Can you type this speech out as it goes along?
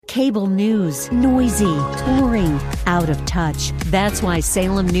Cable news, noisy, boring, out of touch. That's why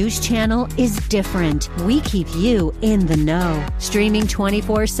Salem News Channel is different. We keep you in the know. Streaming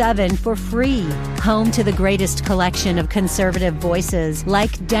 24/7 for free. Home to the greatest collection of conservative voices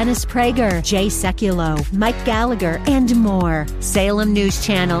like Dennis Prager, Jay Sekulow, Mike Gallagher, and more. Salem News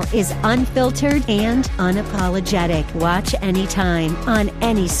Channel is unfiltered and unapologetic. Watch anytime, on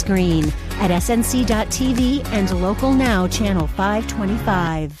any screen, at snc.tv and Local Now Channel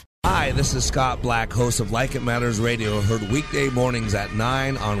 525. Hi, this is Scott Black, host of Like It Matters Radio, heard weekday mornings at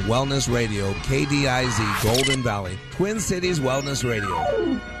 9 on Wellness Radio, KDIZ, Golden Valley, Twin Cities Wellness Radio.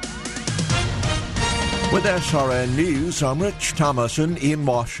 With SRN News, I'm Rich Thomason in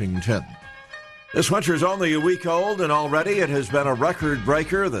Washington. This winter is only a week old, and already it has been a record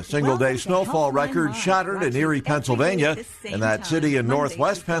breaker. The single-day snowfall record shattered in Erie, Pennsylvania, and that city in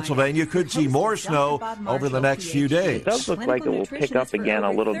northwest Pennsylvania could see more snow over the next few days. It does look like it will pick up again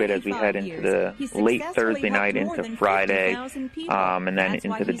a little bit as we head into the late Thursday night into Friday, and then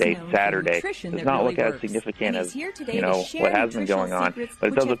into the day Saturday. It does not look as significant as, what has been going on, but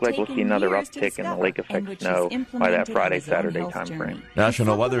it does look like we'll see another uptick in the lake effect snow by that Friday-Saturday time frame.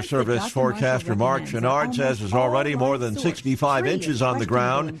 National Weather Service forecaster Mark Chenard says there's already more than 65 inches on the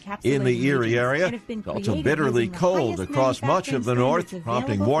ground in the Erie area. It's also bitterly cold across much of the north,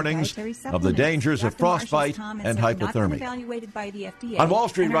 prompting warnings of the dangers of frostbite and hypothermia. On Wall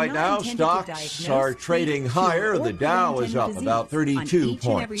Street right now, stocks are trading higher. The Dow is up about 32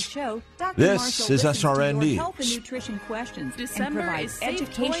 points. This is SRN News. December is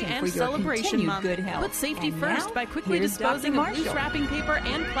Safe Toy and Celebration Month. Put safety first by quickly disposing of loose wrapping paper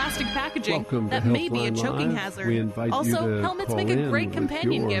and plastic packaging that may be a choking hazard. Also, helmets make a great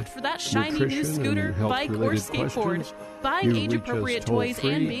companion gift for that shiny new scooter, bike, or skateboard. Buying age-appropriate toys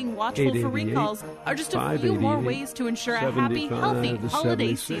and being watchful for recalls are just a few more ways to ensure a happy, healthy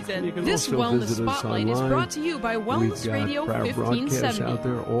holiday season. This Wellness Spotlight is brought to you by Wellness Radio 1570. Out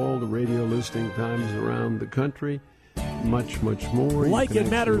there, all the radio listening times around the country. Much more. Like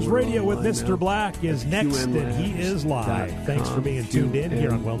It Matters Radio with Mr. Black is next, and he is live. Thanks for being tuned in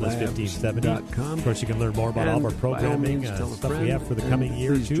here on Wellness 1570. Of course, you can learn more about all of our programming, stuff we have for the coming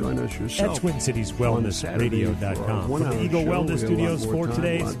year, too, at TwinCitiesWellnessRadio.com. From the Eagle Wellness Studios for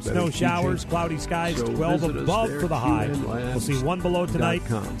today, some snow showers, cloudy skies, 12 above for the high. We'll see 1 below tonight,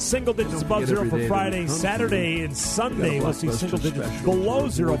 single digits above 0 for Friday. Saturday and Sunday, we'll see single digits below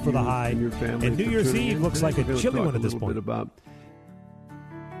 0 for the high. And New Year's Eve looks like a chilly one at this point. About.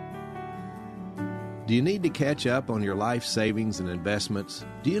 Do you need to catch up on your life savings and investments?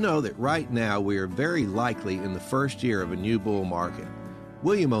 Do you know that right now we are very likely in the first year of a new bull market?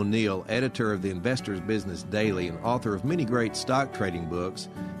 William O'Neill, editor of the Investor's Business Daily and author of many great stock trading books,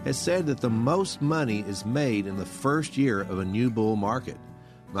 has said that the most money is made in the first year of a new bull market.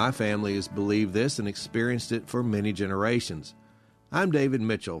 My family has believed this and experienced it for many generations. I'm David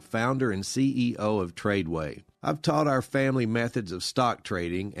Mitchell, founder and CEO of Tradeway. I've taught our family methods of stock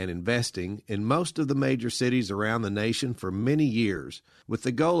trading and investing in most of the major cities around the nation for many years, with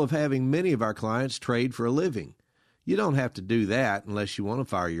the goal of having many of our clients trade for a living. You don't have to do that unless you want to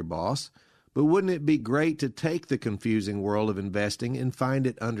fire your boss. But wouldn't it be great to take the confusing world of investing and find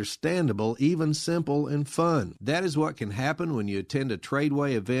it understandable, even simple and fun? That is what can happen when you attend a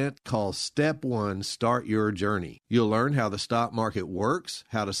Tradeway event called Step 1, Start Your Journey. You'll learn how the stock market works,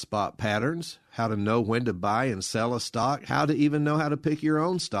 how to spot patterns, how to know when to buy and sell a stock, how to even know how to pick your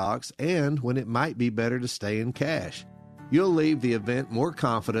own stocks, and when it might be better to stay in cash. You'll leave the event more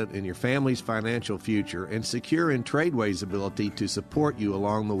confident in your family's financial future and secure in Tradeway's ability to support you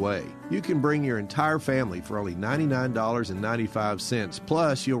along the way. You can bring your entire family for only $99.95,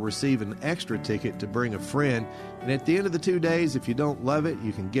 plus you'll receive an extra ticket to bring a friend, and at the end of the 2 days, if you don't love it,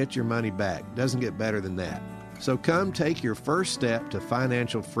 you can get your money back. Doesn't get better than that. So come take your first step to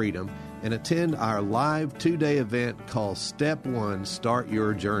financial freedom and attend our live 2-day event called Step 1, Start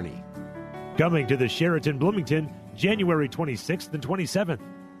Your Journey. Coming to the Sheraton Bloomington, January 26th and 27th.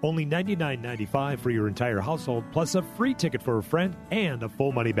 Only $99.95 for your entire household, plus a free ticket for a friend and a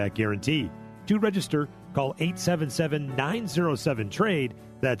full money-back guarantee. To register, call 877-907-TRADE.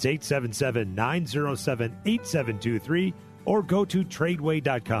 That's 877-907-8723. Or go to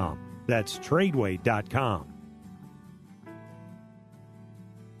Tradeway.com. That's Tradeway.com.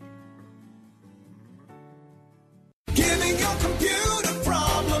 Giving your computer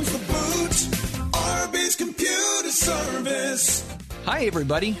problems the boot. Arby's Computer Service. Hi, Hi,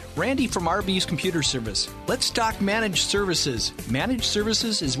 everybody. Randy from RB's Computer Service. Let's talk managed services. Managed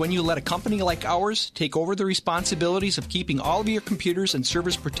services is when you let a company like ours take over the responsibilities of keeping all of your computers and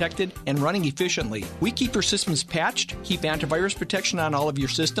servers protected and running efficiently. We keep your systems patched, keep antivirus protection on all of your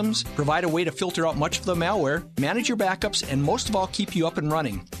systems, provide a way to filter out much of the malware, manage your backups, and most of all, keep you up and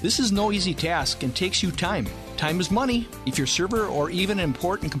running. This is no easy task and takes you time. Time is money. If your server or even an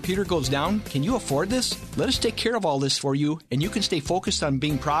important computer goes down, can you afford this? Let us take care of all this for you, and you can stay focused on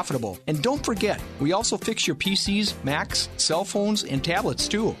being profitable. And don't forget, we also fix your PCs, Macs, cell phones, and tablets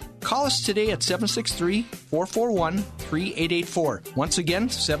too. Call us today at 763-441-3884. Once again,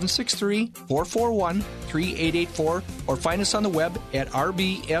 763-441-3884, or find us on the web at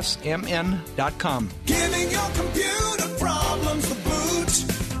rbsmn.com. Giving your computer problems the boot.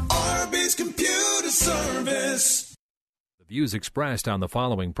 RB's Computer Service. The views expressed on the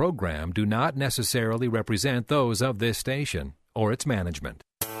following program do not necessarily represent those of this station or its management.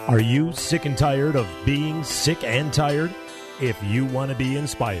 Are you sick and tired of being sick and tired? If you want to be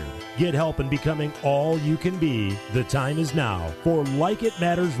inspired, get help in becoming all you can be, the time is now for Like It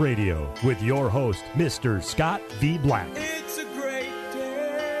Matters Radio with your host, Mr. Scott V. Black. It's a great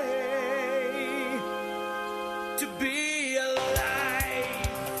day to be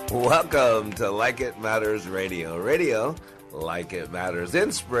alive. Welcome to Like It Matters Radio. Radio, like it matters.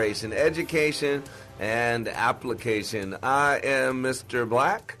 Inspiration, education, and application. I am Mr.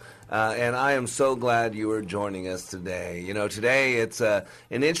 Black. And I am so glad you are joining us today. You know, today it's an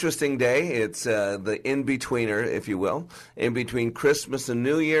interesting day. It's the in-betweener, if you will, in between Christmas and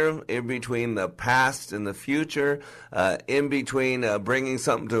New Year, in between the past and the future, in between bringing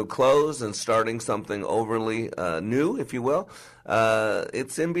something to a close and starting something overly new, if you will.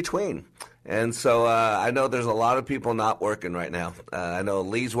 It's in between. And so I know there's a lot of people not working right now. I know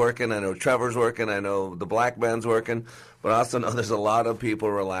Lee's working. I know Trevor's working. I know the Black Band's working. But I also know there's a lot of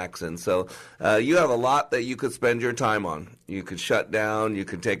people relaxing. So you have a lot that you could spend your time on. You could shut down. You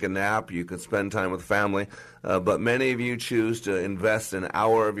could take a nap. You could spend time with family. But many of you choose to invest an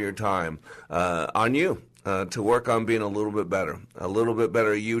hour of your time on you. To work on being a little bit better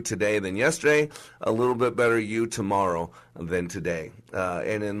you today than yesterday, a little bit better you tomorrow than today.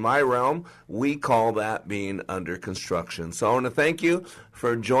 And in my realm, we call that being under construction. So I want to thank you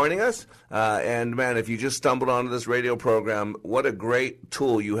for joining us. And man, if you just stumbled onto this radio program, what a great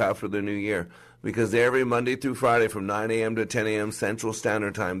tool you have for the new year. Because every Monday through Friday from 9 a.m. to 10 a.m. Central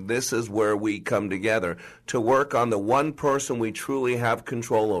Standard Time, this is where we come together to work on the one person we truly have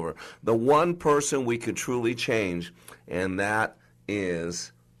control over, the one person we could truly change, and that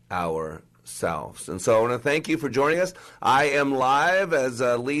is ourselves. And so I want to thank you for joining us. I am live, as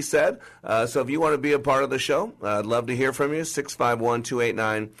Lee said, so if you want to be a part of the show, I'd love to hear from you,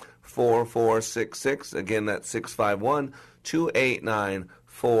 651-289-4466. Again, that's 651-289-4466.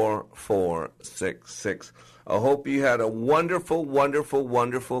 4466. I hope you had a wonderful, wonderful,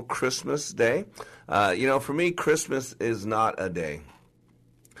 wonderful Christmas day. You know, for me, Christmas is not a day.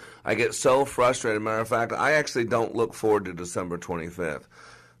 I get so frustrated. Matter of fact, I actually don't look forward to December 25th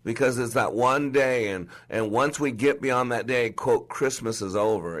because it's that one day, and once we get beyond that day, quote, Christmas is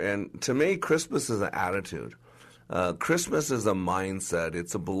over. And to me, Christmas is an attitude. Christmas is a mindset.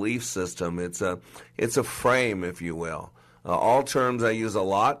 It's a belief system. It's a frame, if you will. All terms I use a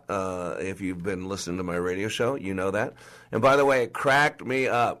lot. If you've been listening to my radio show, you know that. And by the way, it cracked me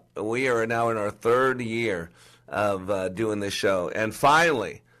up. We are now in our third year of doing this show. And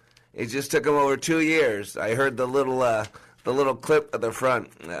finally, it just took them over 2 years. I heard the little clip at the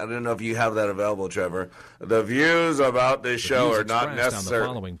front. I don't know if you have that available, Trevor. The views about this show are not necessary. On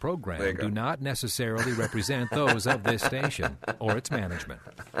the following program do not necessarily represent those of this station or its management.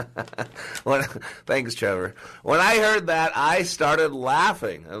 Thanks, Trevor. When I heard that, I started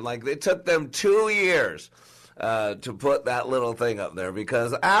laughing. Like, it took them 2 years to put that little thing up there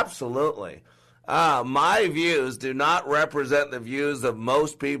because absolutely. My views do not represent the views of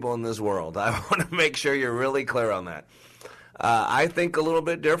most people in this world. I want to make sure you're really clear on that. I think a little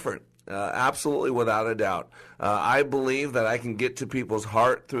bit different, absolutely without a doubt. I believe that I can get to people's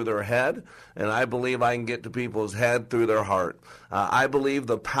heart through their head, and I believe I can get to people's head through their heart. I believe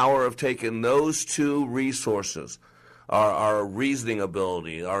the power of taking those two resources, our reasoning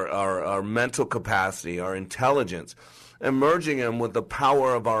ability, our mental capacity, our intelligence, and merging them with the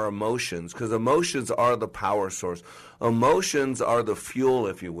power of our emotions, because emotions are the power source. Emotions are the fuel,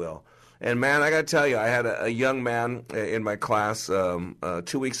 if you will. And, man, I got to tell you, I had a young man in my class 2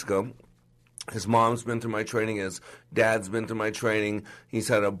 weeks ago. His mom's been through my training. His dad's been through my training. He's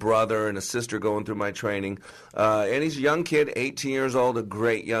had a brother and a sister going through my training. And he's a young kid, 18 years old, a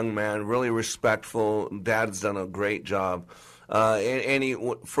great young man, really respectful. Dad's done a great job. And he,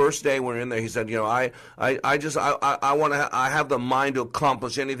 first day we're in there, he said, I have the mind to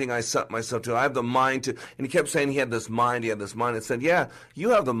accomplish anything I set myself to. I have the mind to, and he kept saying he had this mind. I said, yeah,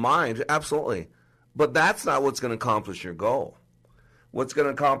 you have the mind, absolutely. But that's not what's going to accomplish your goal. What's going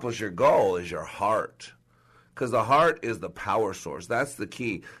to accomplish your goal is your heart. Because the heart is the power source. That's the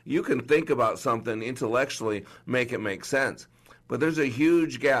key. You can think about something intellectually, make it make sense. But there's a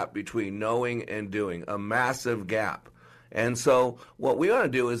huge gap between knowing and doing, a massive gap. And so what we want to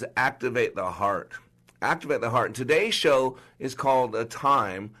do is activate the heart. Activate the heart. And today's show is called A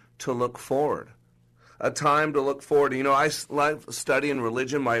Time to Look Forward. A time to look forward. I like studying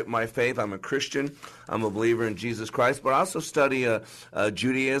religion, my faith. I'm a Christian. I'm a believer in Jesus Christ. But I also study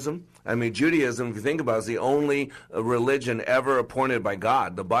Judaism. Judaism, if you think about it, is the only religion ever appointed by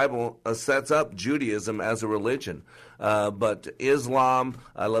God. The Bible sets up Judaism as a religion. But Islam,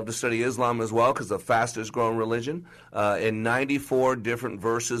 I love to study Islam as well because the fastest growing religion. And 94 different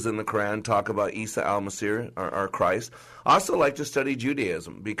verses in the Quran talk about Isa al-Masih, or Christ. I also like to study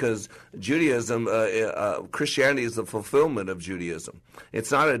Judaism because Judaism, Christianity is the fulfillment of Judaism.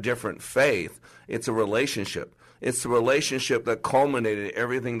 It's not a different faith. It's a relationship. It's the relationship that culminated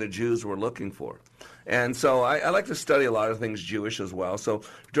everything the Jews were looking for. And so I like to study a lot of things Jewish as well. So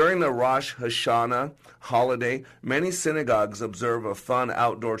during the Rosh Hashanah holiday, many synagogues observe a fun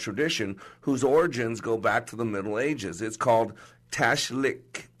outdoor tradition whose origins go back to the Middle Ages. It's called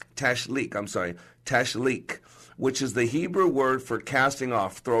Tashlik, which is the Hebrew word for casting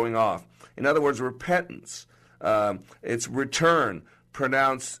off, throwing off. In other words, repentance. It's return.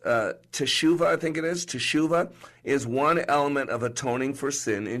 Pronounced teshuvah, I think it is. Teshuvah is one element of atoning for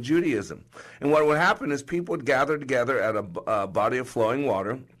sin in Judaism. And what would happen is people would gather together at a body of flowing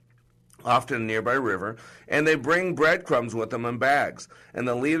water, often a nearby river, and they bring breadcrumbs with them in bags. And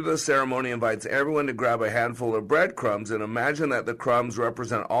the leader of the ceremony invites everyone to grab a handful of breadcrumbs and imagine that the crumbs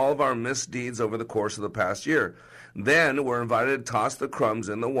represent all of our misdeeds over the course of the past year. Then we're invited to toss the crumbs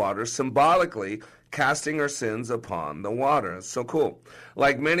in the water, symbolically casting our sins upon the water. It's so cool.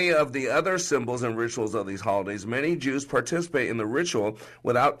 Like many of the other symbols and rituals of these holidays, many Jews participate in the ritual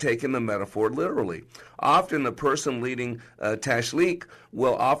without taking the metaphor literally. Often the person leading Tashlik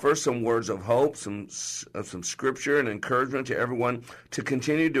will offer some words of hope, some scripture and encouragement to everyone to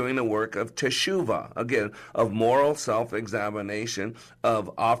continue doing the work of teshuvah, again, of moral self-examination,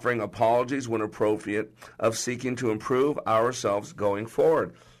 of offering apologies when appropriate, of seeking to improve ourselves going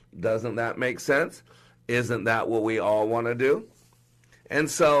forward. Doesn't that make sense? Isn't that what we all want to do? And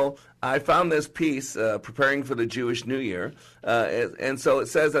so I found this piece preparing for the Jewish New Year. And so it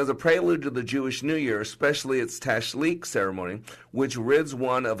says, as a prelude to the Jewish New Year, especially its Tashlik ceremony, which rids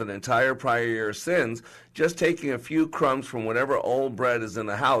one of an entire prior year's sins, just taking a few crumbs from whatever old bread is in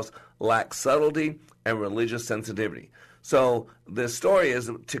the house lacks subtlety and religious sensitivity. So the story is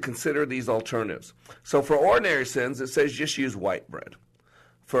to consider these alternatives. So for ordinary sins, it says just use white bread.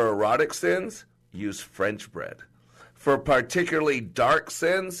 For erotic sins, use French bread. For particularly dark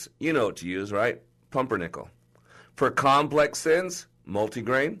sins, you know what to use, right? Pumpernickel. For complex sins,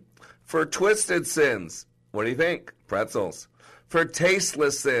 multigrain. For twisted sins, what do you think? Pretzels. For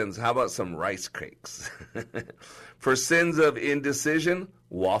tasteless sins, how about some rice cakes? For sins of indecision,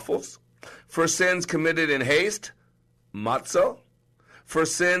 waffles. For sins committed in haste, matzo. For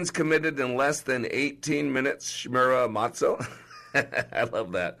sins committed in less than 18 minutes, shmira matzo. I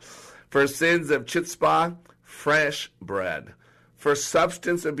love that. For sins of chutzpah, fresh bread. For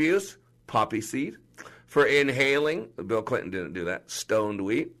substance abuse, poppy seed. For inhaling, Bill Clinton didn't do that, stoned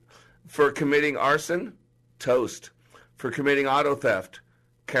wheat. For committing arson, toast. For committing auto theft,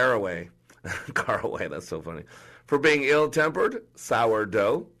 caraway. Caraway, that's so funny. For being ill-tempered,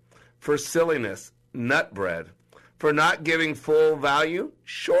 sourdough. For silliness, nut bread. For not giving full value,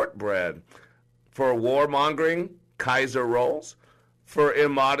 shortbread. For warmongering, Kaiser rolls. For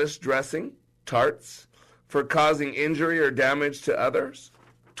immodest dressing, tarts. For causing injury or damage to others,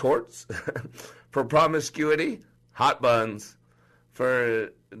 torts. For promiscuity, hot buns. For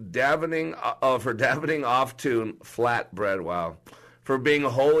davening off tune, flat bread. Wow. For being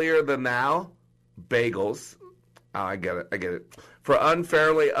holier than thou, bagels. Oh, I get it. For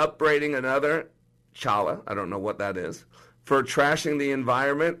unfairly upbraiding another, challah. I don't know what that is. For trashing the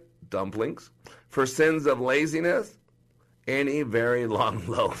environment, dumplings. For sins of laziness, any very long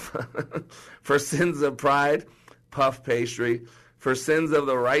loaf. For sins of pride, puff pastry. For sins of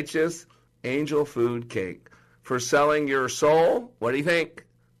the righteous, angel food cake. For selling your soul, what do you think?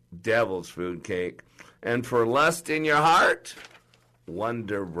 Devil's food cake. And for lust in your heart,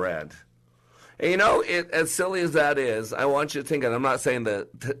 Wonder Bread. And, you know, as silly as that is, I want you to think, and I'm not saying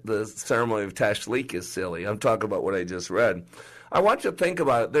that the ceremony of Tashlik is silly. I'm talking about what I just read. I want you to think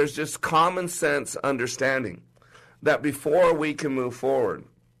about it. There's just common sense understanding that before we can move forward,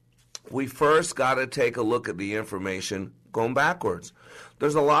 we first got to take a look at the information going backwards.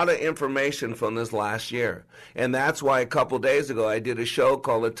 There's a lot of information from this last year, and that's why a couple days ago I did a show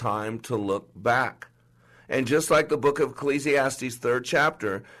called A Time to Look Back. And just like the book of Ecclesiastes, 3rd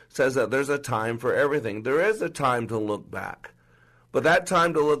chapter, says that there's a time for everything, there is a time to look back. But that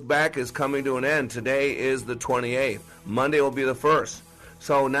time to look back is coming to an end. Today is the 28th. Monday will be the 1st.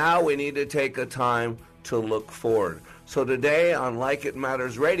 So now we need to take a time to look forward. So today on Like It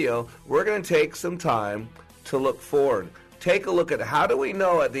Matters Radio, we're going to take some time to look forward. Take a look at how do we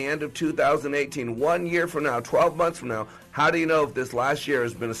know at the end of 2018, 1 year from now, 12 months from now, how do you know if this last year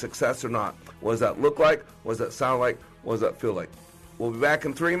has been a success or not? What does that look like? What does that sound like? What does that feel like? We'll be back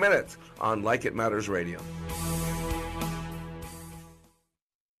in 3 minutes on Like It Matters Radio.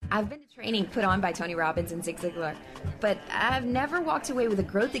 I've been to training put on by Tony Robbins and Zig Ziglar, but I've never walked away with a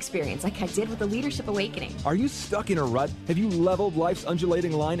growth experience like I did with the Leadership Awakening. Are you stuck in a rut? Have you leveled life's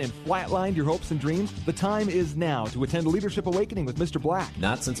undulating line and flatlined your hopes and dreams? The time is now to attend Leadership Awakening with Mr. Black.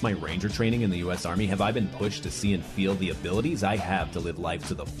 Not since my Ranger training in the U.S. Army have I been pushed to see and feel the abilities I have to live life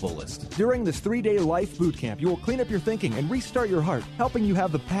to the fullest. During this 3-day life boot camp, you will clean up your thinking and restart your heart, helping you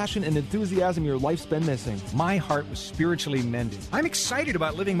have the passion and enthusiasm your life's been missing. My heart was spiritually mended. I'm excited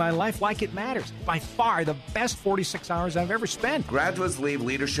about living my life like it matters. By far the best 46 hours I've ever spent. Graduates leave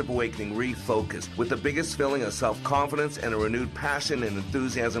Leadership Awakening refocused with the biggest feeling of self-confidence and a renewed passion and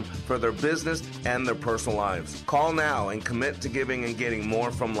enthusiasm for their business and their personal lives. Call now and commit to giving and getting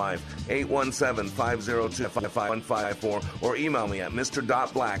more from life. 817-502-5154 or email me at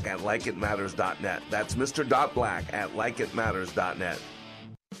mr.black@likeitmatters.net. That's mr.black@likeitmatters.net.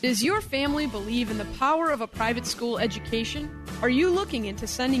 Does your family believe in the power of a private school education? Are you looking into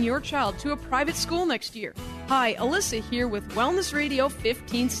sending your child to a private school next year? Hi, Alyssa here with Wellness Radio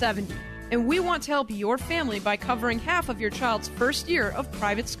 1570, and we want to help your family by covering half of your child's first year of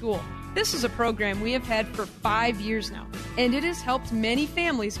private school. This is a program we have had for 5 years now, and it has helped many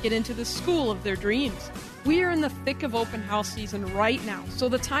families get into the school of their dreams. We are in the thick of open house season right now, so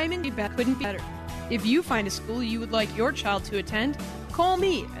the timing couldn't be better. If you find a school you would like your child to attend, call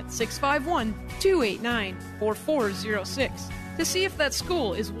me at 651-289-4406 to see if that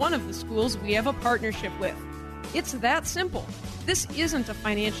school is one of the schools we have a partnership with. It's that simple. This isn't a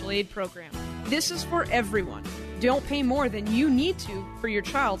financial aid program. This is for everyone. Don't pay more than you need to for your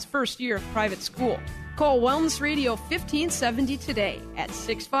child's first year of private school. Call Wellness Radio 1570 today at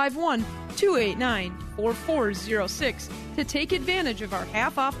 651-289-4406 to take advantage of our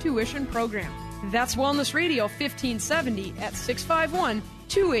half-off tuition program. That's Wellness Radio 1570 at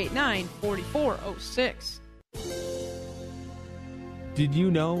 651-289-4406. Did you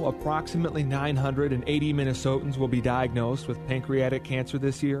know approximately 980 Minnesotans will be diagnosed with pancreatic cancer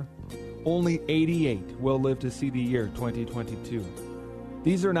this year? Only 88 will live to see the year 2022.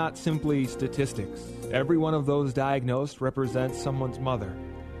 These are not simply statistics. Every one of those diagnosed represents someone's mother,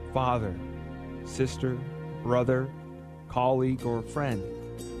 father, sister, brother, colleague, or friend.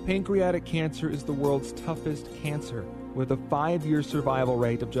 Pancreatic cancer is the world's toughest cancer, with a 5-year survival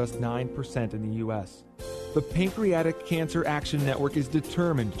rate of just 9% in the U.S. The Pancreatic Cancer Action Network is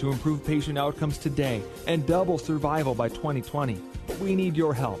determined to improve patient outcomes today and double survival by 2020. But we need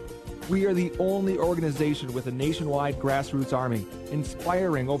your help. We are the only organization with a nationwide grassroots army,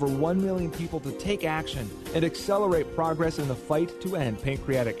 inspiring over 1 million people to take action and accelerate progress in the fight to end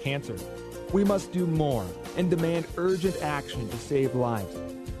pancreatic cancer. We must do more and demand urgent action to save lives.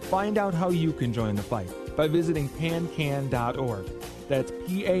 Find out how you can join the fight by visiting pancan.org. That's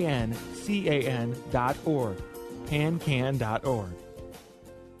PANCAN.org. pancan.org.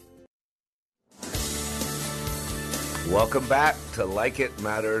 Welcome back to Like It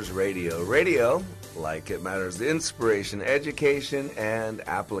Matters Radio. Radio, like it matters, inspiration, education, and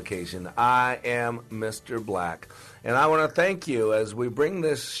application. I am Mr. Black. And I want to thank you as we bring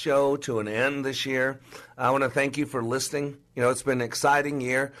this show to an end this year. I want to thank you for listening. You know, it's been an exciting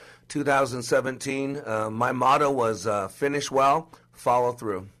year, 2017. My motto was finish well, follow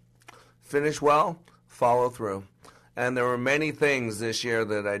through. Finish well, follow through. And there were many things this year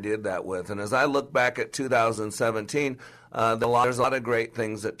that I did that with. And as I look back at 2017, there's a lot of great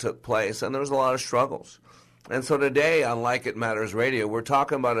things that took place, and there was a lot of struggles. And so today on Like It Matters Radio, we're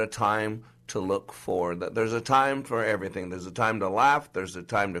talking about a time to look forward. That there's a time for everything. There's a time to laugh. There's a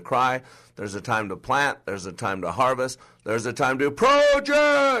time to cry. There's a time to plant. There's a time to harvest. There's a time to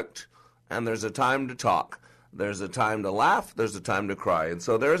project. And there's a time to talk. There's a time to laugh. There's a time to cry. And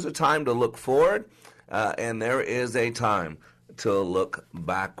so there's a time to look forward, and there is a time to look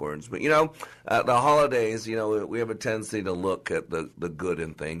backwards. But, the holidays, we have a tendency to look at the good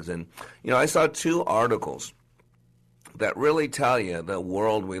in things. And, I saw two articles that really tell you the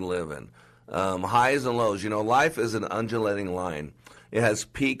world we live in. Highs and lows. Life is an undulating line. It has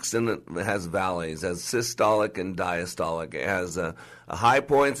peaks and it has valleys. It has systolic and diastolic. It has high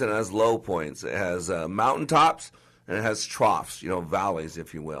points and it has low points. It has mountaintops and it has troughs, valleys,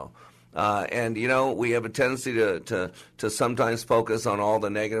 if you will. And we have a tendency to sometimes focus on all the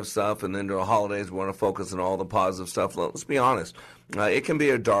negative stuff, and then during the holidays we want to focus on all the positive stuff. Let's be honest. It can be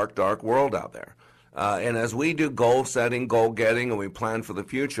a dark, dark world out there. And as we do goal setting, goal getting, and we plan for the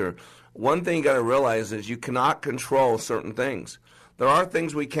future, one thing you got to realize is you cannot control certain things. There are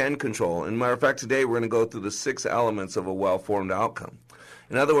things we can control. And matter of fact, today we're going to go through the 6 elements of a well-formed outcome.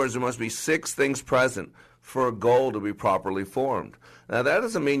 In other words, there must be 6 things present for a goal to be properly formed. Now, that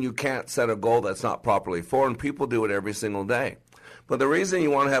doesn't mean you can't set a goal that's not properly formed. People do it every single day. But the reason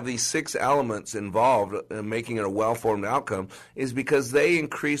you want to have these 6 elements involved in making it a well-formed outcome is because they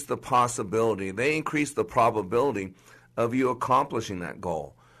increase the possibility, they increase the probability of you accomplishing that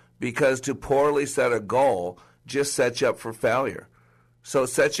goal. Because to poorly set a goal just sets you up for failure. So it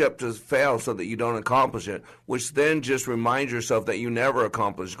sets you up to fail so that you don't accomplish it, which then just reminds yourself that you never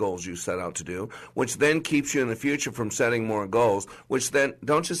accomplish goals you set out to do, which then keeps you in the future from setting more goals, which then,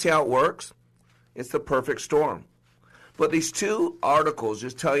 don't you see how it works? It's the perfect storm. But these 2 articles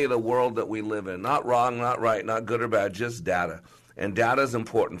just tell you the world that we live in. Not wrong, not right, not good or bad, just data. And data is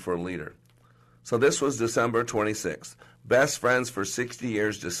important for a leader. So this was December 26th. Best friends for 60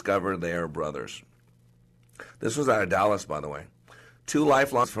 years discover they are brothers. This was out of Dallas, by the way. 2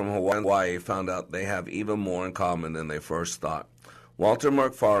 lifelines from Hawaii found out they have even more in common than they first thought. Walter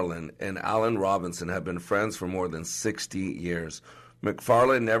McFarland and Alan Robinson have been friends for more than 60 years.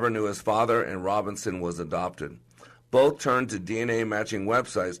 McFarland never knew his father, and Robinson was adopted. Both turned to DNA matching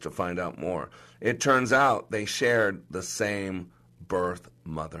websites to find out more. It turns out they shared the same birth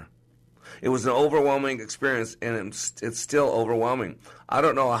mother. It was an overwhelming experience, and it's still overwhelming. I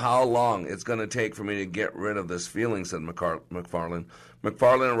don't know how long it's going to take for me to get rid of this feeling, said McFarland.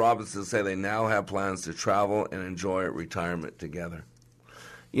 McFarland and Robinson say they now have plans to travel and enjoy retirement together.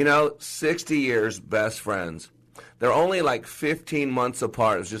 60 years, best friends. They're only like 15 months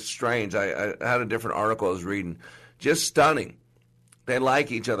apart. It's just strange. I had a different article I was reading. Just stunning. They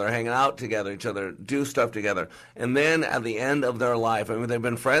like each other, hanging out together, each other, do stuff together. And then at the end of their life, they've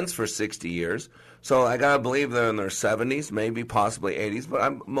been friends for 60 years. So I got to believe they're in their 70s, maybe possibly 80s, but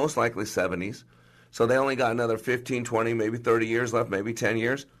I'm most likely 70s. So they only got another 15, 20, maybe 30 years left, maybe 10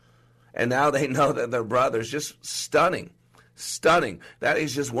 years. And now they know that they're brothers. Just stunning. Stunning. That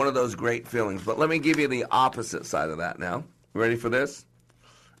is just one of those great feelings. But let me give you the opposite side of that now. You ready for this?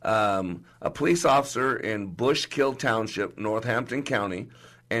 A police officer in Bushkill Township, Northampton County,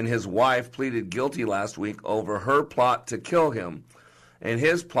 and his wife pleaded guilty last week over her plot to kill him and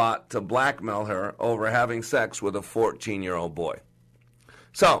his plot to blackmail her over having sex with a 14-year-old boy.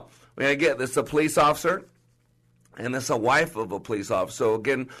 So, we're going to get this, a police officer, and this a wife of a police officer. So,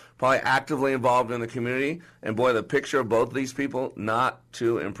 again, probably actively involved in the community. And, boy, the picture of both of these people, not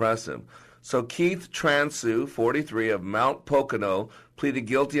too impressive. So, Keith Transu, 43, of Mount Pocono, pleaded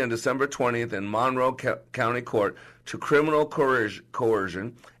guilty on December 20th in Monroe County Court to criminal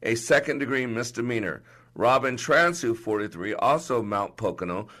coercion, a second-degree misdemeanor. Robin Transu, 43, also of Mount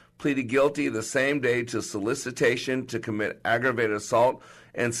Pocono, pleaded guilty the same day to solicitation to commit aggravated assault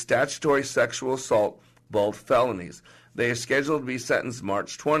and statutory sexual assault, both felonies. They are scheduled to be sentenced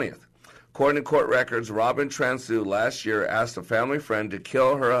March 20th. According to court records, Robin Transu last year asked a family friend to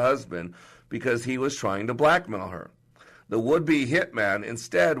kill her husband because he was trying to blackmail her. The would-be hitman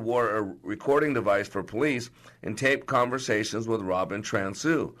instead wore a recording device for police and taped conversations with Robin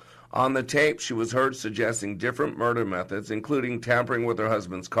Transu. On the tape, she was heard suggesting different murder methods, including tampering with her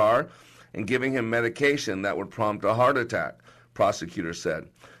husband's car and giving him medication that would prompt a heart attack, prosecutors said.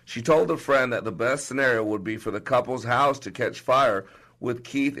 She told a friend that the best scenario would be for the couple's house to catch fire with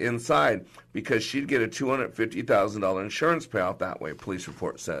Keith inside because she'd get a $250,000 insurance payout that way, police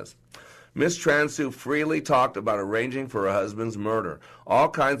report says. Ms. Transu freely talked about arranging for her husband's murder. All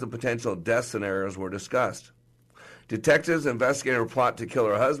kinds of potential death scenarios were discussed. Detectives investigating her plot to kill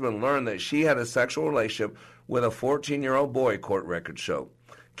her husband learned that she had a sexual relationship with a 14-year-old boy, court records show.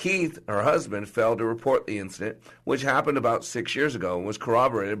 Keith, her husband, failed to report the incident, which happened about 6 years ago and was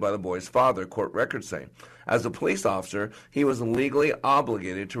corroborated by the boy's father, court records say. As a police officer, he was legally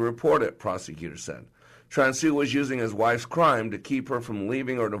obligated to report it, prosecutors said. Transu was using his wife's crime to keep her from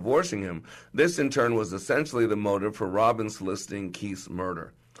leaving or divorcing him. This, in turn, was essentially the motive for Robin soliciting Keith's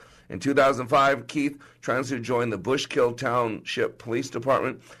murder. In 2005, Keith Transu joined the Bushkill Township Police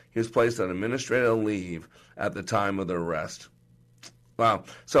Department. He was placed on administrative leave at the time of the arrest. Wow.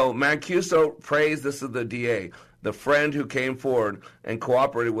 So Mancuso praised, this is the DA, the friend who came forward and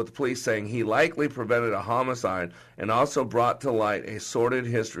cooperated with the police, saying he likely prevented a homicide and also brought to light a sordid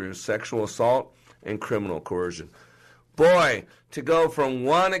history of sexual assault and criminal coercion. Boy, to go from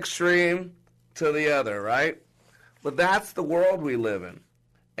one extreme to the other, right? But that's the world we live in.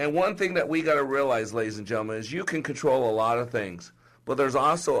 And one thing that we got to realize, ladies and gentlemen, is you can control a lot of things, but there's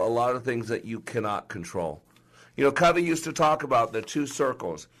also a lot of things that you cannot control. You know, Covey used to talk about the two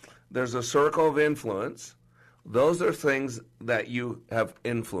circles. There's a circle of influence. Those are things that you have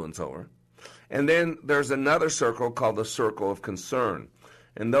influence over. And then there's another circle called the circle of concern.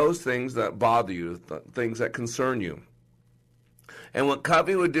 And those things that bother you, things that concern you. And what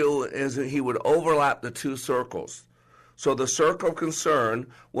Covey would do is he would overlap the two circles. So the circle of concern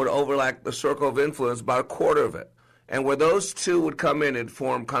would overlap the circle of influence about a quarter of it. And where those two would come in and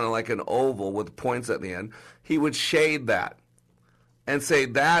form kind of like an oval with points at the end, he would shade that and say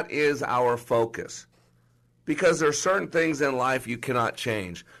that is our focus. Because there are certain things in life you cannot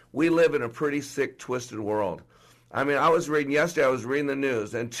change. We live in a pretty sick, twisted world. I mean, yesterday I was reading the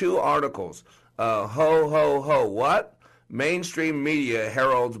news, and two articles. Ho, ho, ho, what? Mainstream media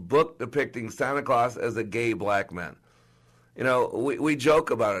heralds book depicting Santa Claus as a gay black man. You know, we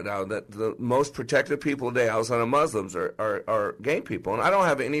joke about it now, that the most protected people today outside of Muslims are gay people. And I don't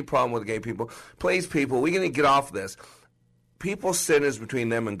have any problem with gay people. Please, people, we're going to get off this. People's sin is between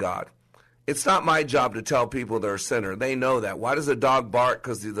them and God. It's not my job to tell people they're a sinner. They know that. Why does a dog bark?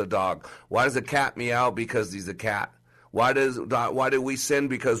 Because he's a dog. Why does a cat meow? Because he's a cat. Why do we sin?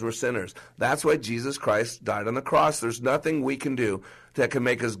 Because we're sinners. That's why Jesus Christ died on the cross. There's nothing we can do that can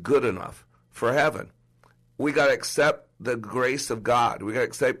make us good enough for heaven. We got to accept the grace of God. We got to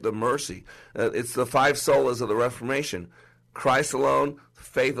accept the mercy. It's the 5 solas of the Reformation. Christ alone,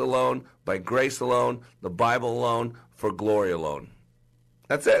 faith alone, by grace alone, the Bible alone, for glory alone.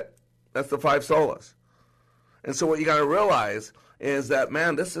 That's it. That's the 5 solas. And so what you got to realize is that,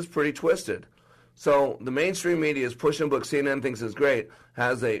 man, this is pretty twisted. So the mainstream media is pushing books. CNN thinks it's great.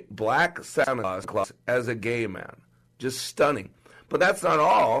 Has a black Santa Claus as a gay man. Just stunning. But that's not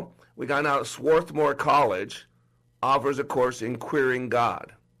all. We got now Swarthmore College offers a course in queering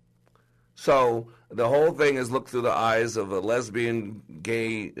God. So the whole thing is looked through the eyes of a lesbian,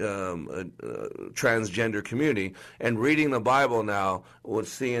 gay, transgender community. And reading the Bible now, we're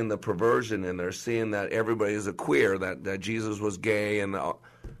seeing the perversion in there, seeing that everybody is a queer, that Jesus was gay. And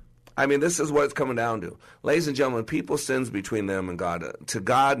I mean, this is what it's coming down to. Ladies and gentlemen, people's sins between them and God. To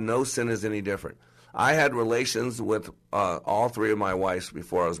God, no sin is any different. I had relations with all 3 of my wives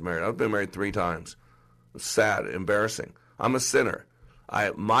before I was married. I've been married 3 times. It's sad, embarrassing. I'm a sinner.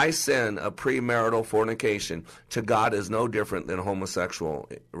 My sin of premarital fornication to God is no different than homosexual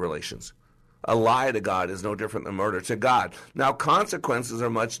relations. A lie to God is no different than murder to God. Now, consequences are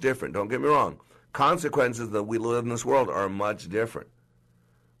much different. Don't get me wrong. Consequences that we live in this world are much different.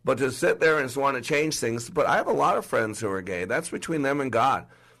 But to sit there and just want to change things, but I have a lot of friends who are gay. That's between them and God.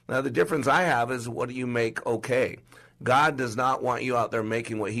 Now, the difference I have is, what do you make okay? God does not want you out there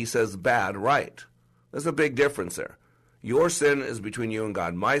making what he says bad right. There's a big difference there. Your sin is between you and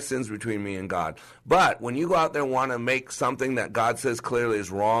God. My sin's between me and God. But when you go out there and want to make something that God says clearly is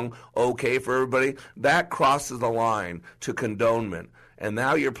wrong okay for everybody, that crosses the line to condonement. And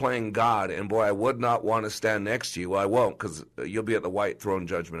now you're playing God, and boy, I would not want to stand next to you. Well, I won't, because you'll be at the white throne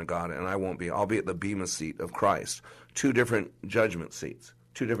judgment of God, and I won't be. I'll be at the bema seat of Christ. 2 different judgment seats.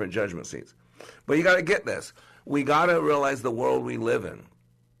 2 different judgment seats. But you got to get this. We got to realize the world we live in.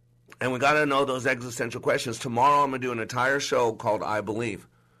 And we got to know those existential questions. Tomorrow I'm going to do an entire show called I Believe.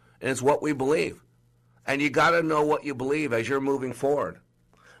 And it's what we believe. And you got to know what you believe as you're moving forward.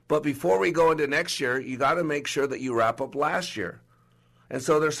 But before we go into next year, you got to make sure that you wrap up last year. And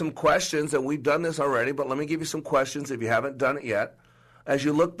so there's some questions, and we've done this already, but let me give you some questions if you haven't done it yet. As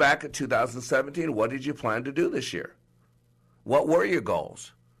you look back at 2017, what did you plan to do this year? What were your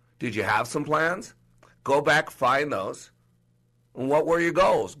goals? Did you have some plans? Go back, find those. And what were your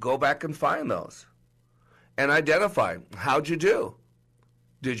goals? Go back and find those. And identify, how'd you do?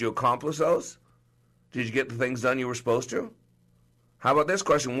 Did you accomplish those? Did you get the things done you were supposed to? How about this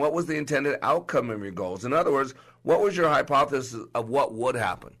question? What was the intended outcome of your goals? In other words, what was your hypothesis of what would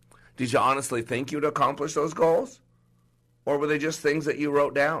happen? Did you honestly think you'd accomplish those goals? Or were they just things that you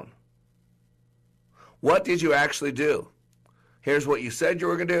wrote down? What did you actually do? Here's what you said you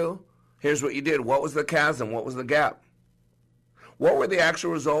were going to do. Here's what you did. What was the chasm? What was the gap? What were the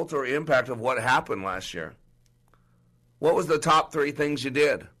actual results or impact of what happened last year? What was the top 3 things you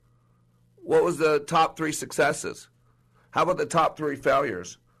did? What was the top 3 successes? How about the top 3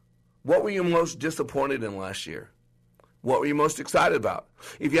 failures? What were you most disappointed in last year? What were you most excited about?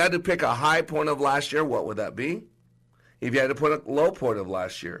 If you had to pick a high point of last year, what would that be? If you had to put a low point of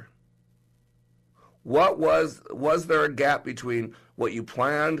last year, what was there a gap between what you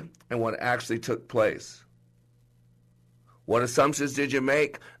planned and what actually took place? What assumptions did you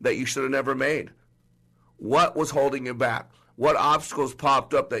make that you should have never made? What was holding you back? What obstacles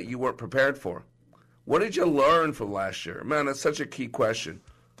popped up that you weren't prepared for? What did you learn from last year? Man, that's such a key question.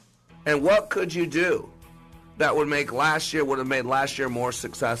 And what could you do that would have made last year more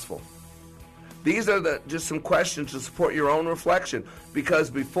successful? These are just some questions to support your own reflection,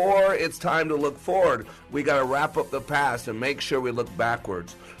 because before it's time to look forward, we got to wrap up the past and make sure we look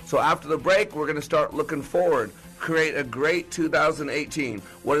backwards. So after the break, we're going to start looking forward, create a great 2018.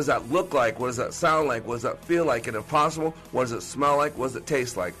 What does that look like? What does that sound like? What does that feel like? And if possible, what does it smell like? What does it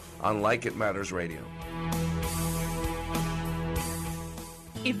taste like? On Like It Matters Radio.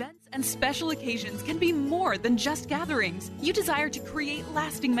 Events and special occasions can be more than just gatherings. You desire to create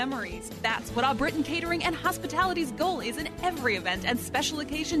lasting memories. That's what Our Britain Catering and Hospitality's goal is in every event and special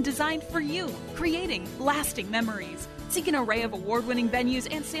occasion designed for you, creating lasting memories. Seek an array of award-winning venues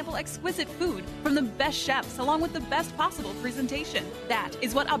and sample exquisite food from the best chefs along with the best possible presentation. That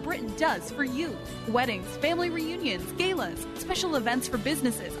is what Our Britain does for you. Weddings, family reunions, galas, special events for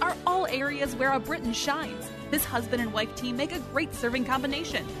businesses are all areas where Our Britain shines. This husband and wife team make a great serving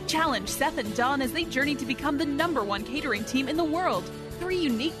combination. Challenge Seth and Dawn as they journey to become the #1 catering team in the world. 3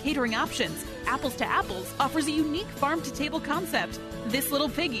 unique catering options. Apples to Apples offers a unique farm-to-table concept. This Little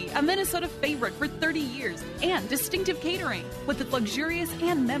Piggy, a Minnesota favorite for 30 years, and distinctive catering with its luxurious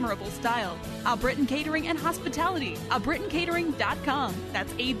and memorable style. Our Britain Catering and Hospitality, OurBritainCatering.com.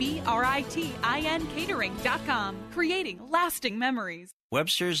 That's ABRITIN Catering.com. Creating lasting memories.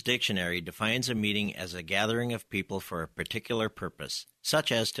 Webster's Dictionary defines a meeting as a gathering of people for a particular purpose,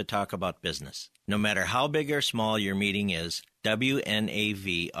 such as to talk about business. No matter how big or small your meeting is,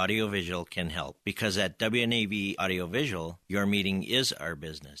 WNAV Audiovisual can help, because at WNAV Audiovisual, your meeting is our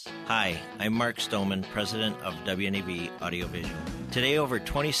business. Hi, I'm Mark Stoneman, president of WNAV Audiovisual. Today, over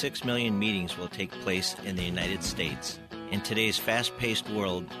 26 million meetings will take place in the United States. In today's fast-paced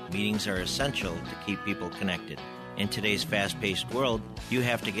world, meetings are essential to keep people connected. In today's fast-paced world, you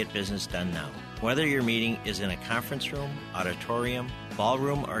have to get business done now. Whether your meeting is in a conference room, auditorium,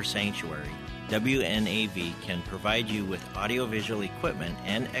 ballroom, or sanctuary, WNAV can provide you with audiovisual equipment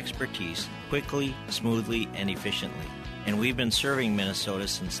and expertise quickly, smoothly, and efficiently. And we've been serving Minnesota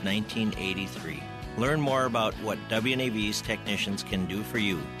since 1983. Learn more about what WNAV's technicians can do for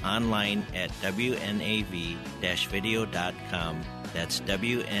you online at WNAV-video.com. That's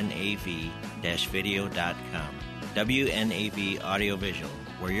WNAV-video.com. WNAV Audiovisual,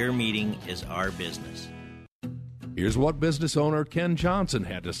 where your meeting is our business. Here's what business owner Ken Johnson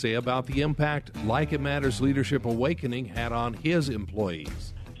had to say about the impact Like It Matters Leadership Awakening had on his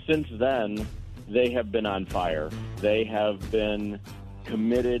employees. Since then, they have been on fire. They have been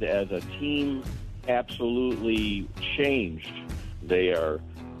committed as a team, absolutely changed. They are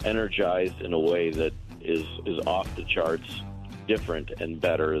energized in a way that is off the charts, different and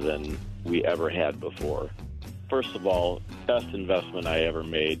better than we ever had before. First of all, best investment I ever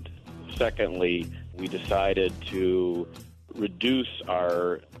made. Secondly, we decided to reduce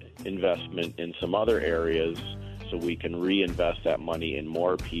our investment in some other areas so we can reinvest that money in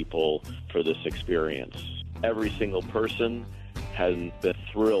more people for this experience. Every single person has been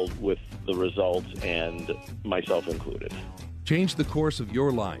thrilled with the results, and myself included. Change the course of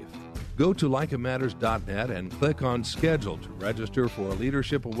your life. Go to likeitmatters.net and click on Schedule to register for a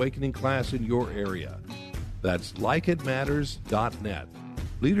Leadership Awakening class in your area. That's likeitmatters.net.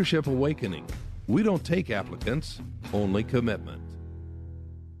 Leadership Awakening. We don't take applicants, only commitment.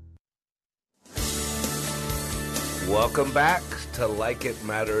 Welcome back to Like It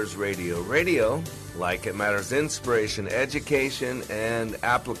Matters Radio. Radio, like it matters, inspiration, education, and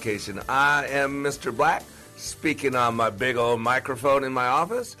application. I am Mr. Black, speaking on my big old microphone in my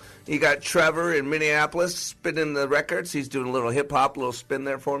office. You got Trevor in Minneapolis spinning the records. He's doing a little hip-hop, little spin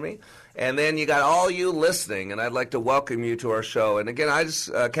there for me. And then you got all you listening, and I'd like to welcome you to our show. And again, I just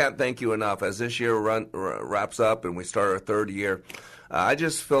can't thank you enough. As this year wraps up and we start our 3rd year, I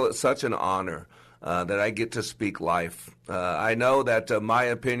just feel it's such an honor that I get to speak life. I know that my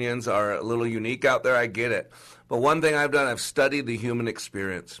opinions are a little unique out there. I get it. But one thing I've done, I've studied the human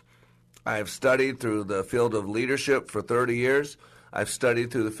experience. I have studied through the field of leadership for 30 years. I've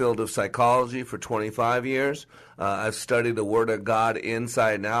studied through the field of psychology for 25 years. I've studied the Word of God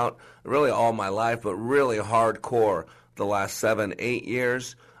inside and out really all my life, but really hardcore the last 7-8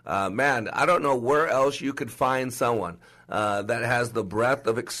 years. Man, I don't know where else you could find someone that has the breadth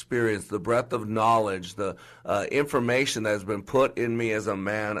of experience, the breadth of knowledge, the information that has been put in me as a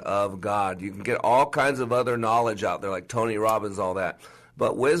man of God. You can get all kinds of other knowledge out there, like Tony Robbins, all that.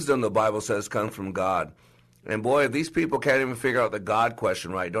 But wisdom, the Bible says, comes from God. And boy, if these people can't even figure out the God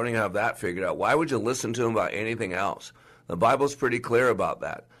question right, don't even have that figured out, why would you listen to them about anything else? The Bible's pretty clear about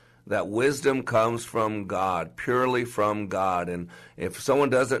that wisdom comes from God, purely from God. And if someone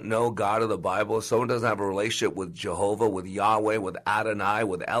doesn't know God of the Bible, if someone doesn't have a relationship with Jehovah, with Yahweh, with Adonai,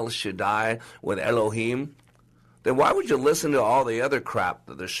 with El Shaddai, with Elohim, then why would you listen to all the other crap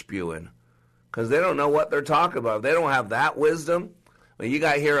that they're spewing? Because they don't know what they're talking about. If they don't have that wisdom, well, you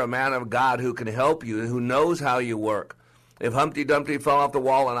got here a man of God who can help you, who knows how you work. If Humpty Dumpty fell off the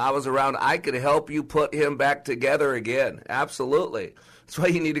wall and I was around, I could help you put him back together again. Absolutely. That's why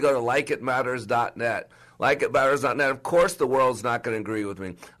you need to go to likeitmatters.net. Likeitmatters.net. Of course the world's not going to agree with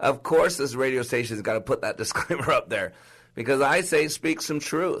me. Of course this radio station's got to put that disclaimer up there. Because I say speak some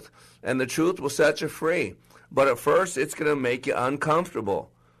truth. And the truth will set you free. But at first it's going to make you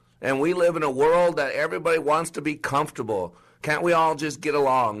uncomfortable. And we live in a world that everybody wants to be comfortable. Can't we all just get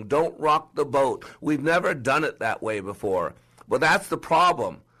along? Don't rock the boat. We've never done it that way before. But that's the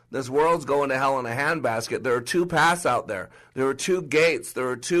problem. This world's going to hell in a handbasket. There are two paths out there. There are two gates. There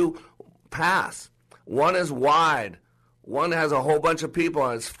are two paths. One is wide. One has a whole bunch of people,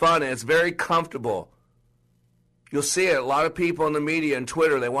 and it's fun, and it's very comfortable. You'll see it. A lot of people in the media and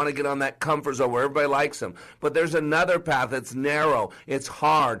Twitter, they want to get on that comfort zone where everybody likes them. But there's another path that's narrow. It's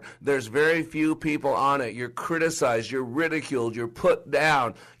hard. There's very few people on it. You're criticized. You're ridiculed. You're put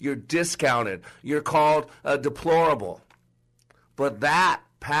down. You're discounted. You're called deplorable. But that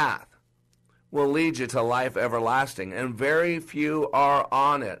path will lead you to life everlasting, and very few are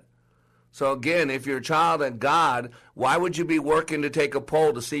on it. So again, if you're a child of God, why would you be working to take a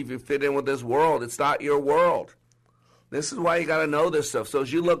poll to see if you fit in with this world? It's not your world. This is why you got to know this stuff. So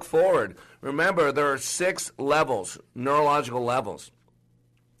as you look forward, remember there are 6 levels, neurological levels.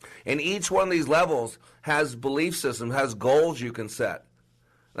 And each one of these levels has belief systems, has goals you can set.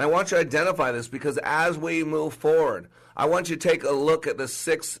 And I want you to identify this because as we move forward, I want you to take a look at the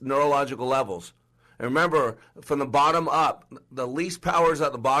 6 neurological levels. And remember, from the bottom up, the least power is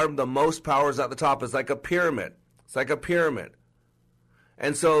at the bottom, the most power is at the top. It's like a pyramid. It's like a pyramid.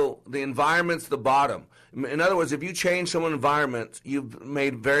 And so the environment's the bottom. In other words, if you change someone's environment, you've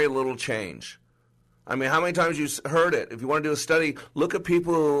made very little change. I mean, how many times you've heard it? If you want to do a study, look at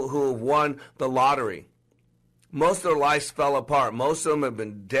people who have won the lottery. Most of their lives fell apart. Most of them have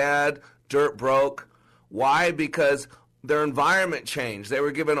been dead, dirt broke. Why? Because their environment changed. They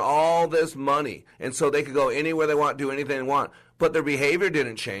were given all this money, and so they could go anywhere they want, do anything they want. But their behavior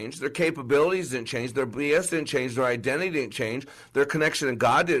didn't change. Their capabilities didn't change. Their BS didn't change. Their identity didn't change. Their connection to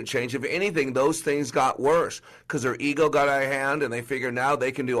God didn't change. If anything, those things got worse because their ego got out of hand, and they figure now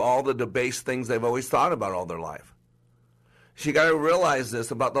they can do all the debased things they've always thought about all their life. So you got to realize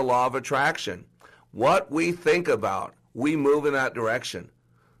this about the law of attraction. What we think about, we move in that direction.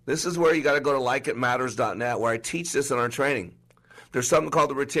 This is where you got to go to likeitmatters.net, where I teach this in our training. There's something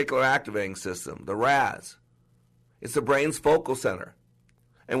called the reticular activating system, the RAS. It's the brain's focal center.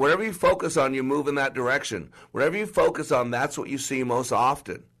 And whatever you focus on, you move in that direction. Whatever you focus on, that's what you see most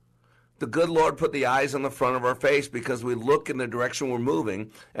often. The good Lord put the eyes on the front of our face because we look in the direction we're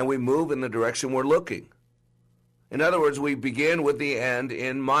moving, and we move in the direction we're looking. In other words, we begin with the end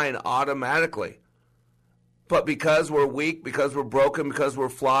in mind automatically. But because we're weak, because we're broken, because we're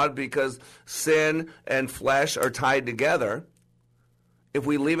flawed, because sin and flesh are tied together, if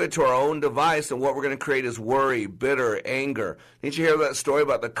we leave it to our own device, then what we're going to create is worry, bitter, anger. Didn't you hear that story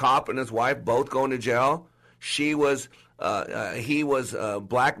about the cop and his wife both going to jail? He was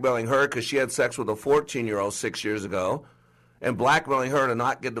blackmailing her because she had sex with a 14-year-old 6 years ago, and blackmailing her to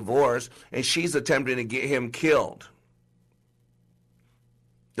not get divorced, and she's attempting to get him killed.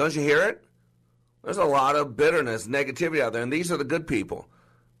 Don't you hear it? There's a lot of bitterness, negativity out there, and these are the good people.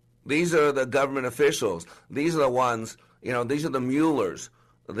 These are the government officials. These are the ones, these are the Muellers,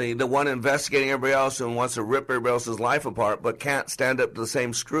 the one investigating everybody else and wants to rip everybody else's life apart but can't stand up to the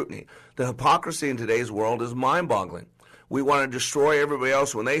same scrutiny. The hypocrisy in today's world is mind-boggling. We want to destroy everybody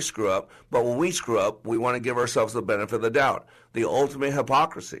else when they screw up, but when we screw up, we want to give ourselves the benefit of the doubt. The ultimate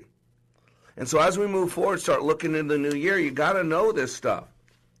hypocrisy. And so as we move forward, start looking into the new year, you got to know this stuff.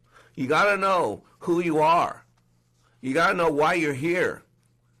 You got to know who you are. You got to know why you're here.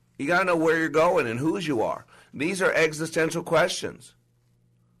 You got to know where you're going and whose you are. These are existential questions.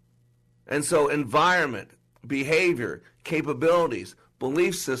 And so environment, behavior, capabilities,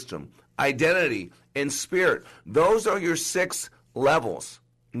 belief system, identity, and spirit, those are your 6 levels,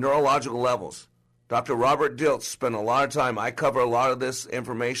 neurological levels. Dr. Robert Dilts spent a lot of time. I cover a lot of this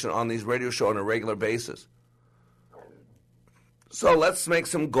information on these radio shows on a regular basis. So let's make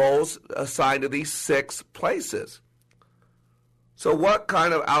some goals assigned to these 6 places. So what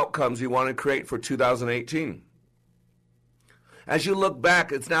kind of outcomes do you want to create for 2018? As you look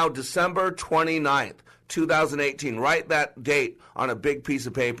back, it's now December 29th, 2018. Write that date on a big piece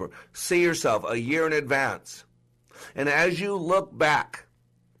of paper. See yourself a year in advance. And as you look back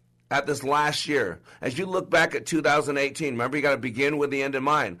at this last year, as you look back at 2018, remember you got to begin with the end in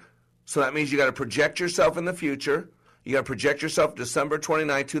mind. So that means you got to project yourself in the future. You got to project yourself December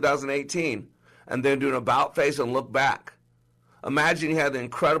 29, 2018, and then do an about face and look back. Imagine you had an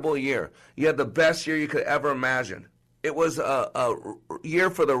incredible year. You had the best year you could ever imagine. It was a year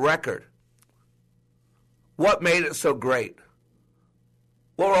for the record. What made it so great?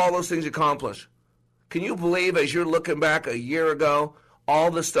 What were all those things you accomplished? Can you believe, as you're looking back a year ago, all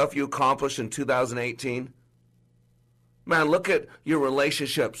the stuff you accomplished in 2018? Man, look at your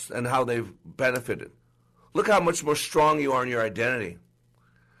relationships and how they've benefited. Look how much more strong you are in your identity.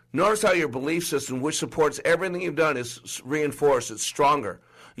 Notice how your belief system, which supports everything you've done, is reinforced. It's stronger.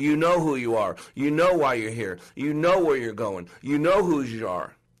 You know who you are. You know why you're here. You know where you're going. You know who you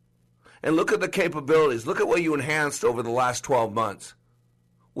are. And look at the capabilities. Look at what you enhanced over the last 12 months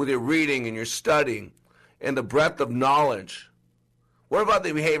with your reading and your studying and the breadth of knowledge. What about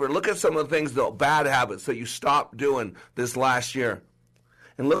the behavior? Look at some of the things, the bad habits that you stopped doing this last year.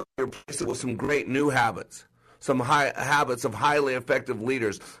 And look at replace it with some great new habits. Some habits of highly effective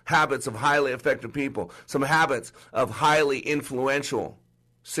leaders, habits of highly effective people, some habits of highly influential,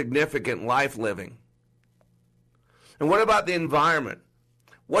 significant life living. And what about the environment?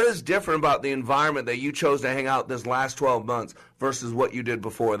 What is different about the environment that you chose to hang out this last 12 months versus what you did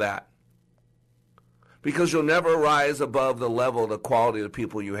before that? Because you'll never rise above the level, the quality of the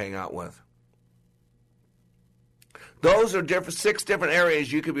people you hang out with. Those are 6 different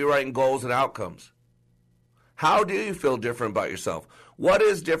areas you could be writing goals and outcomes. How do you feel different about yourself? What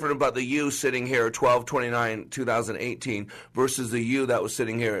is different about the you sitting here at 12/29/2018 versus the you that was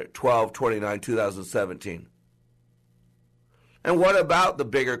sitting here at 12/29/2017? And what about the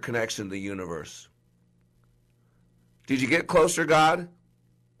bigger connection to the universe? Did you get closer to God?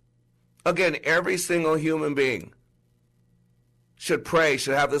 Again, every single human being should pray,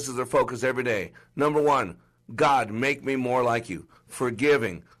 should have this as their focus every day. Number 1, God, make me more like you.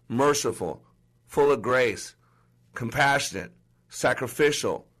 Forgiving, merciful, full of grace, compassionate,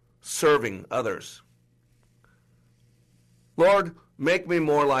 sacrificial, serving others. Lord, make me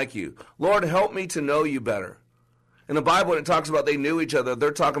more like you. Lord, help me to know you better. In the Bible, when it talks about they knew each other,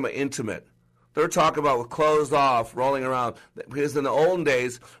 they're talking about intimate. They're talking about with clothes off, rolling around. Because in the olden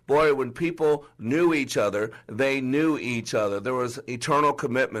days, boy, when people knew each other, they knew each other. There was eternal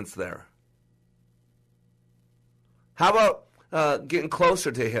commitments there. How about getting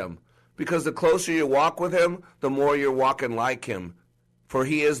closer to him? Because the closer you walk with him, the more you're walking like him. For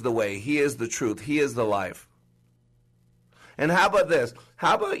he is the way, he is the truth, he is the life. And how about this?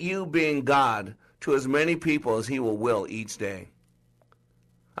 How about you being God to as many people as he will each day?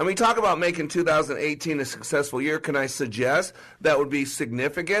 I mean, talk about making 2018 a successful year. Can I suggest that would be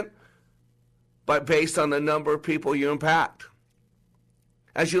significant, but based on the number of people you impact?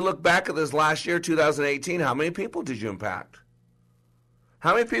 As you look back at this last year, 2018, how many people did you impact?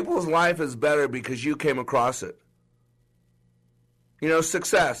 How many people's life is better because you came across it? You know,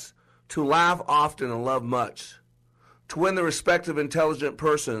 success, to laugh often and love much, to win the respect of intelligent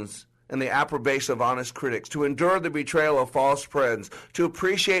persons and the approbation of honest critics, to endure the betrayal of false friends, to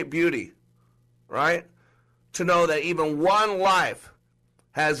appreciate beauty, right? To know that even one life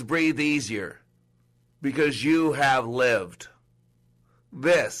has breathed easier because you have lived.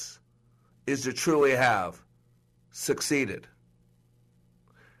 This is to truly have succeeded.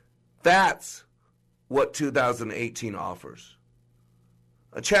 That's what 2018 offers.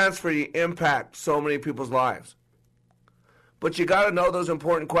 A chance for you to impact so many people's lives. But you got to know those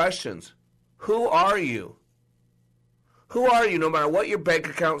important questions. Who are you? Who are you no matter what your bank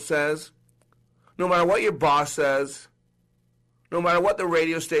account says, no matter what your boss says, no matter what the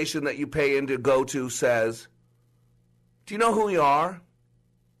radio station that you pay in to go to says? Do you know who you are?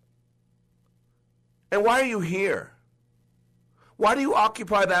 And why are you here? Why do you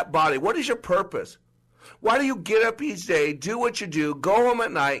occupy that body? What is your purpose? Why do you get up each day, do what you do, go home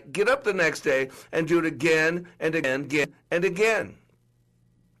at night, get up the next day, and do it again and again and again?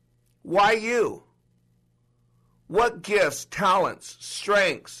 Why you? What gifts, talents,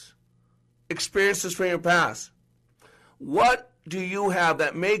 strengths, experiences from your past? What do you have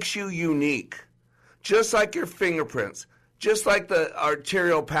that makes you unique? Just like your fingerprints, just like the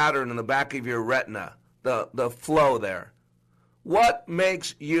arterial pattern in the back of your retina, the flow there. What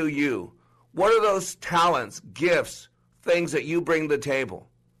makes you you? What are those talents, gifts, things that you bring to the table?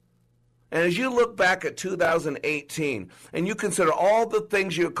 And as you look back at 2018 and you consider all the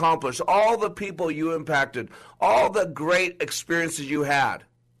things you accomplished, all the people you impacted, all the great experiences you had,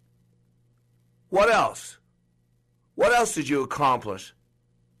 what else? What else did you accomplish?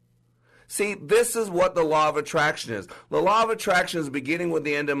 See, this is what the law of attraction is. The law of attraction is beginning with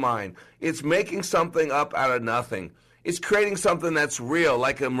the end in mind. It's making something up out of nothing. It's creating something that's real,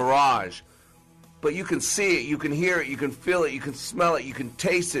 like a mirage. But you can see it, you can hear it, you can feel it, you can smell it, you can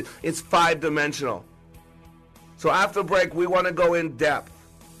taste it. It's 5-dimensional. So after break, we want to go in depth.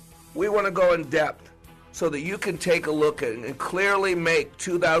 We want to go in depth so that you can take a look at it and clearly make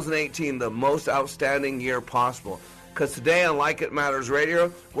 2018 the most outstanding year possible. Because today on Like It Matters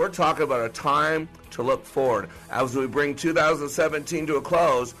Radio, we're talking about a time to look forward as we bring 2017 to a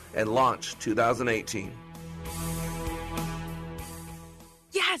close and launch 2018.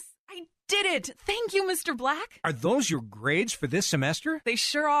 Yes! Did it! Thank you, Mr. Black. Are those your grades for this semester? They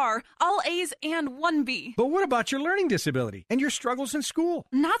sure are. All A's and 1 B. But what about your learning disability and your struggles in school?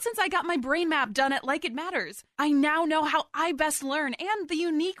 Not since I got my brain map done at Like It Matters. I now know how I best learn and the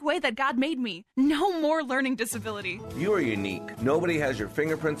unique way that God made me. No more learning disability. You are unique. Nobody has your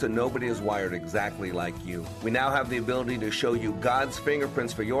fingerprints and nobody is wired exactly like you. We now have the ability to show you God's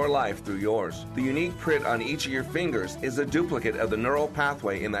fingerprints for your life through yours. The unique print on each of your fingers is a duplicate of the neural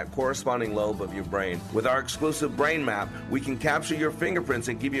pathway in that corresponding lobe of your brain. With our exclusive brain map, we can capture your fingerprints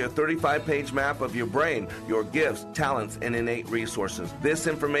and give you a 35-page map of your brain, your gifts, talents, and innate resources. This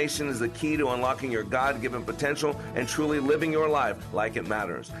information is the key to unlocking your God-given potential and truly living your life like it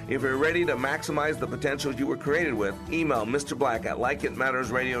matters. If you're ready to maximize the potential you were created with, email Mr. Black at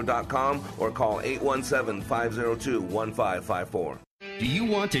likeitmattersradio.com or call 817-502-1554. Do you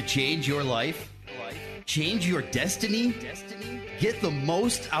want to change your life? Change your destiny? Get the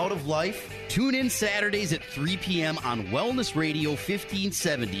most out of life? Tune in Saturdays at 3 p.m. on Wellness Radio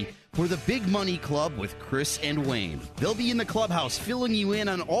 1570 for the Big Money Club with Chris and Wayne. They'll be in the clubhouse filling you in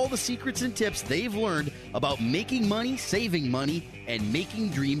on all the secrets and tips they've learned about making money, saving money, and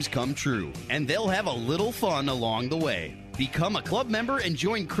making dreams come true. And they'll have a little fun along the way. Become a club member and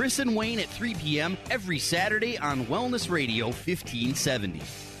join Chris and Wayne at 3 p.m. every Saturday on Wellness Radio 1570.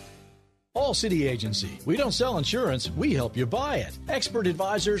 All City Agency. We don't sell insurance, we help you buy it. Expert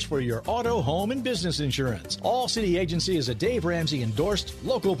advisors for your auto, home, and business insurance. All City Agency is a Dave Ramsey endorsed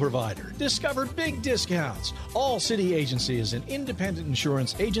local provider. Discover big discounts. All City Agency is an independent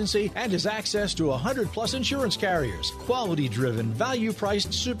insurance agency and has access to 100+ insurance carriers. Quality driven, value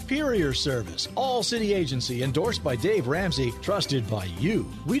priced, superior service. All City Agency endorsed by Dave Ramsey, trusted by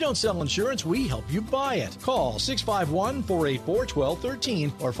you. We don't sell insurance, we help you buy it. Call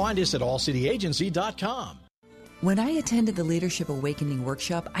 651-484-1213 or find us at allcityagency.com. When I attended the Leadership Awakening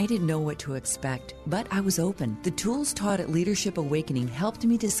workshop, I didn't know what to expect, but I was open. The tools taught at Leadership Awakening helped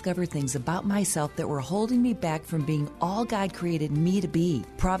me discover things about myself that were holding me back from being all God created me to be.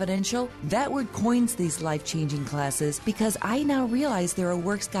 Providential? That word coins these life-changing classes because I now realize there are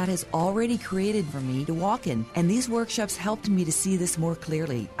works God has already created for me to walk in, and these workshops helped me to see this more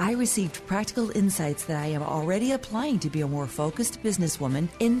clearly. I received practical insights that I am already applying to be a more focused businesswoman,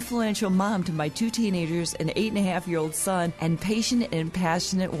 influential mom to my 2 teenagers, an 8.5-year-old son, and patient and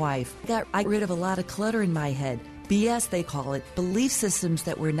passionate wife. I got rid of a lot of clutter in my head. BS, they call it, belief systems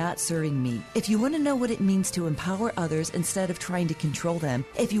that were not serving me. If you want to know what it means to empower others instead of trying to control them,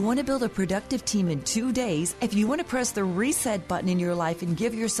 if you want to build a productive team in 2 days, if you want to press the reset button in your life and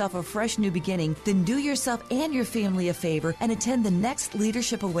give yourself a fresh new beginning, then do yourself and your family a favor and attend the next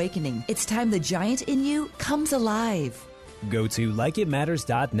Leadership Awakening. It's time the giant in you comes alive. Go to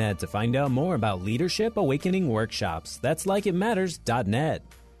likeitmatters.net to find out more about Leadership Awakening workshops. That's likeitmatters.net.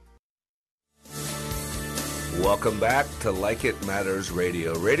 Welcome back to Like It Matters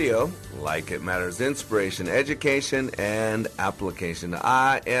Radio. Radio, like it matters, inspiration, education, and application.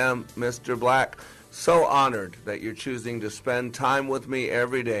 I am Mr. Black. So honored that you're choosing to spend time with me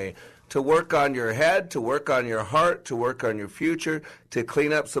every day to work on your head, to work on your heart, to work on your future, to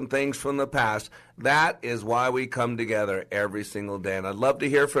clean up some things from the past. That is why we come together every single day. And I'd love to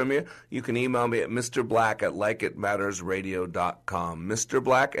hear from you. You can email me at mrblack@likeitmattersradio.com. Mr.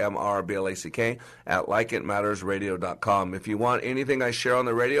 Black, MRBLACK, at likeitmattersradio.com. If you want anything I share on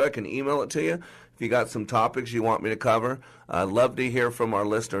the radio, I can email it to you. If you got some topics you want me to cover, I'd love to hear from our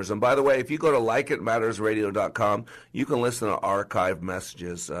listeners. And by the way, if you go to likeitmattersradio.com, you can listen to archived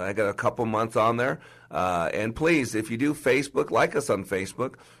messages. I got a couple months on there. And please, if you do Facebook, like us on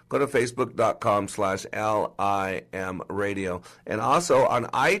Facebook. Go to facebook.com/LIM radio. And also on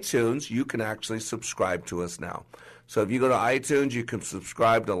iTunes, you can actually subscribe to us now. So if you go to iTunes, you can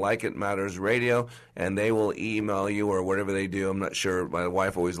subscribe to Like It Matters Radio, and they will email you or whatever they do. I'm not sure. My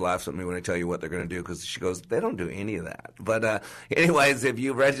wife always laughs at me when I tell you what they're going to do because she goes, they don't do any of that. But anyways, if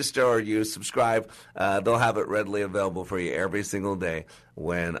you register or you subscribe, they'll have it readily available for you every single day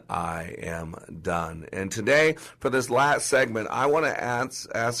when I am done. And today, for this last segment, I want to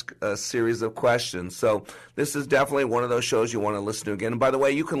ask a series of questions. So this is definitely one of those shows you want to listen to again. And by the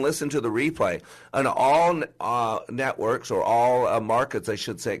way, you can listen to the replay on all networks or all markets, I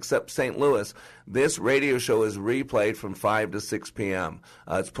should say, except St. Louis. This radio show is replayed from 5 to 6 p.m.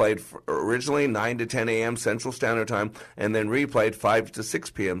 It's played originally 9 to 10 a.m. Central Standard Time and then replayed 5 to 6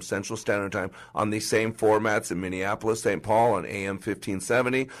 p.m. Central Standard Time on these same formats in Minneapolis, St. Paul on AM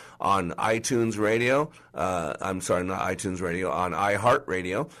 1570, on iTunes Radio. I'm sorry, not iTunes Radio, on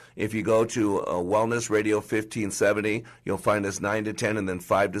iHeartRadio. If you go to Wellness Radio 1570, you'll find us 9 to 10 and then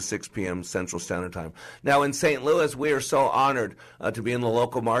 5 to 6 p.m. Central Standard Time. Now, in St. Louis, we are so honored to be in the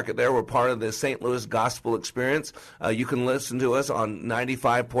local market there. We're part of the St. Louis Gospel Experience. You can listen to us on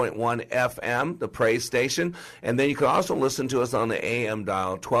 95.1 FM, the Praise Station, and then you can also listen to us on the AM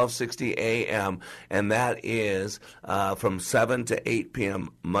dial, 1260 AM, and that is from 7 to 8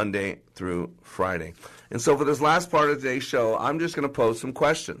 p.m. Monday through Friday. And so for this last part of today's show, I'm just going to pose some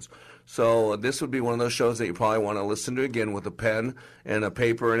questions. So this would be one of those shows that you probably want to listen to again with a pen and a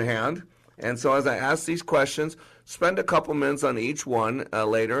paper in hand. And so as I ask these questions, spend a couple minutes on each one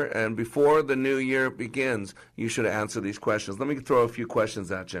later, and before the new year begins, you should answer these questions. Let me throw a few questions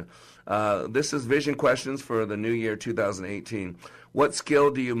at you. This is vision questions for the new year 2018. What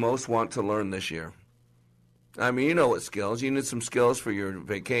skill do you most want to learn this year? I mean, you know what skills. You need some skills for your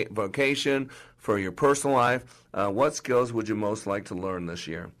vocation, for your personal life. What skills would you most like to learn this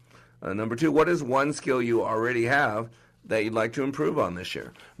year? Number 2, what is one skill you already have that you'd like to improve on this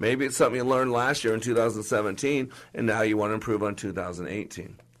year? Maybe it's something you learned last year in 2017, and now you want to improve on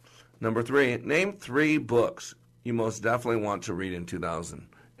 2018. Number 3, name 3 books you most definitely want to read in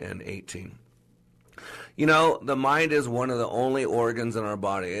 2018. You know, the mind is one of the only organs in our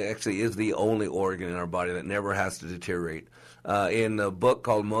body. It actually is the only organ in our body that never has to deteriorate. In a book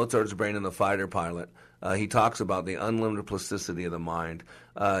called Mozart's Brain and the Fighter Pilot, he talks about the unlimited plasticity of the mind.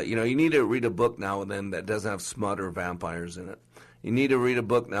 You need to read a book now and then that doesn't have smut or vampires in it. You need to read a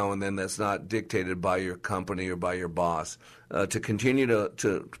book now and then that's not dictated by your company or by your boss, to continue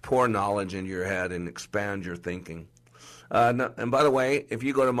to pour knowledge into your head and expand your thinking. And by the way, if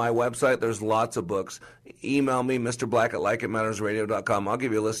you go to my website, there's lots of books. Email me, Mr. Black at likeitmattersradio.com. I'll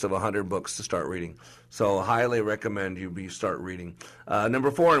give you a list of 100 books to start reading. So highly recommend you start reading. Number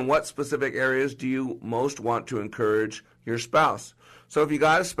 4, in what specific areas do you most want to encourage your spouse? So if you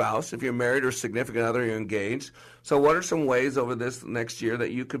got a spouse, if you're married or significant other, you're engaged. So what are some ways over this next year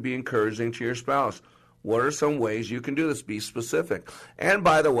that you could be encouraging to your spouse? What are some ways you can do this? Be specific. And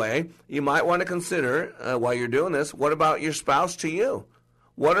by the way, you might want to consider, while you're doing this, what about your spouse to you?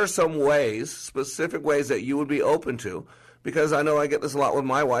 What are some ways, specific ways that you would be open to? Because I know I get this a lot with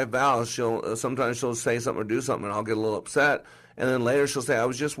my wife, Val. Sometimes she'll say something or do something, and I'll get a little upset. And then later she'll say, I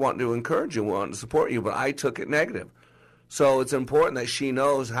was just wanting to encourage you, wanting to support you, but I took it negative. So it's important that she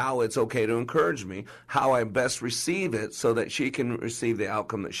knows how it's okay to encourage me, how I best receive it so that she can receive the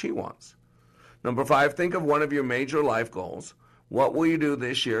outcome that she wants. Number 5, think of one of your major life goals. What will you do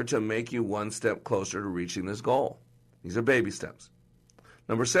this year to make you one step closer to reaching this goal? These are baby steps.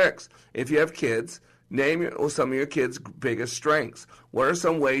 Number 6, if you have kids, name some of your kids' biggest strengths. What are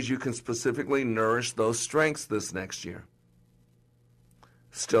some ways you can specifically nourish those strengths this next year?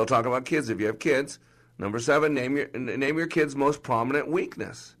 Still talking about kids if you have kids. Number 7, name your kids' most prominent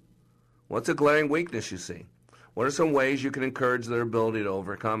weakness. What's a glaring weakness you see? What are some ways you can encourage their ability to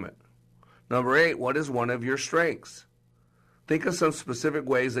overcome it? Number 8, what is one of your strengths? Think of some specific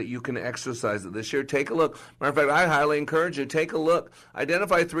ways that you can exercise it this year. Take a look. Matter of fact, I highly encourage you, take a look.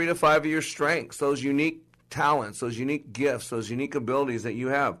 Identify 3 to 5 of your strengths, those unique talents, those unique gifts, those unique abilities that you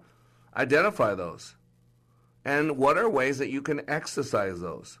have. Identify those. And what are ways that you can exercise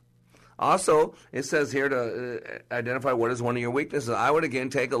those? Also, it says here to identify what is one of your weaknesses. I would, again,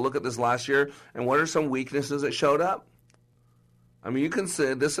 take a look at this last year, and what are some weaknesses that showed up? I mean, you can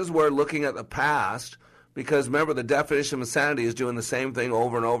see this is where looking at the past, because remember, the definition of insanity is doing the same thing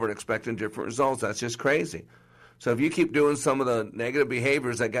over and over and expecting different results. That's just crazy. So if you keep doing some of the negative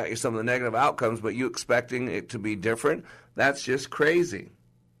behaviors that got you some of the negative outcomes, but you expecting it to be different, that's just crazy.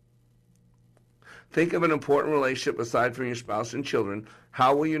 Think of an important relationship aside from your spouse and children.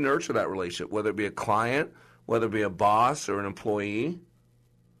 How will you nurture that relationship, whether it be a client, whether it be a boss or an employee?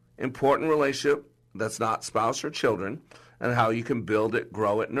 Important relationship that's not spouse or children, and how you can build it,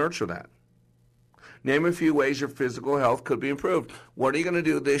 grow it, nurture that. Name a few ways your physical health could be improved. What are you going to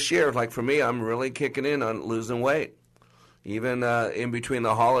do this year? Like for me, I'm really kicking in on losing weight. Even in between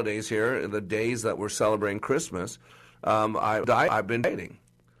the holidays here, the days that we're celebrating Christmas, I've been dieting.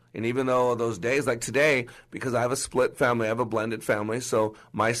 And even though those days, like today, because I have a split family, I have a blended family, so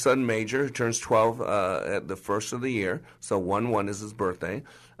my son Major, who turns 12 at the first of the year, so 1/1 is his birthday,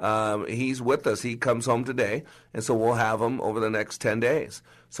 he's with us. He comes home today, and so we'll have him over the next 10 days.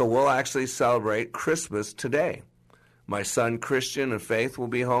 So we'll actually celebrate Christmas today. My son Christian and Faith will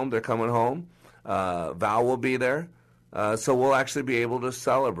be home. They're coming home. Val will be there. So we'll actually be able to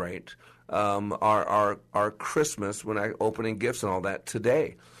celebrate our Christmas when I opening gifts and all that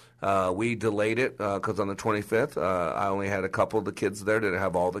today. We delayed it because on the 25th, I only had a couple of the kids there, didn't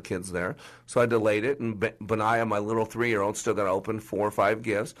have all the kids there. So I delayed it, and Benaiah, my little 3-year-old, still got to open 4 or 5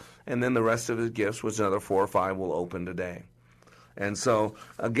 gifts, and then the rest of his gifts, which another 4 or 5 will open today. And so,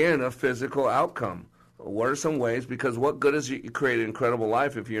 again, a physical outcome. What are some ways? Because what good is you create an incredible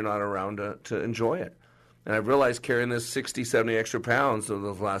life if you're not around to enjoy it? And I've realized carrying this 60, 70 extra pounds over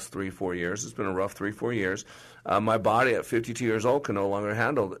those last 3-4 years, it's been a rough 3-4 years, my body at 52 years old can no longer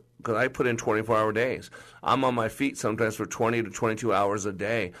handle it because I put in 24-hour days. I'm on my feet sometimes for 20 to 22 hours a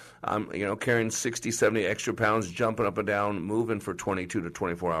day. I'm carrying 60, 70 extra pounds, jumping up and down, moving for 22 to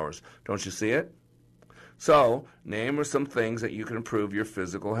 24 hours. Don't you see it? So, name some things that you can improve your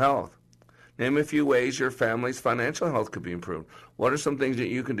physical health. Name a few ways your family's financial health could be improved. What are some things that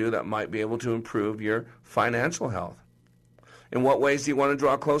you can do that might be able to improve your financial health? In what ways do you want to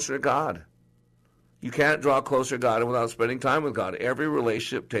draw closer to God? You can't draw closer to God without spending time with God. Every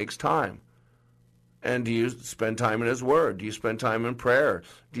relationship takes time. And do you spend time in His Word? Do you spend time in prayer?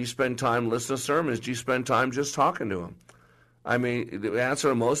 Do you spend time listening to sermons? Do you spend time just talking to Him? I mean, the answer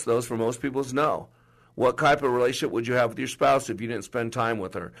to most of those for most people is no. What type of relationship would you have with your spouse if you didn't spend time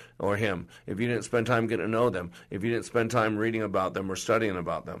with her or him? If you didn't spend time getting to know them? If you didn't spend time reading about them or studying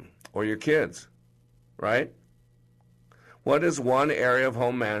about them? Or your kids, right? What is one area of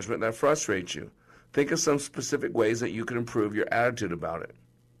home management that frustrates you? Think of some specific ways that you can improve your attitude about it.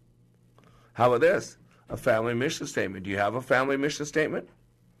 How about this? A family mission statement. Do you have a family mission statement?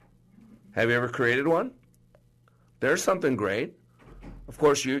 Have you ever created one? There's something great. Of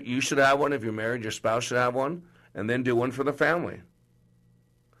course, you should have one. If you're married, your spouse should have one. And then do one for the family.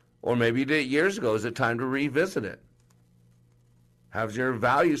 Or maybe you did it years ago. Is it time to revisit it? Has your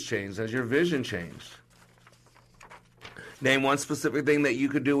values changed? Has your vision changed? Name one specific thing that you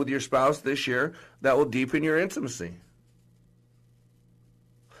could do with your spouse this year that will deepen your intimacy.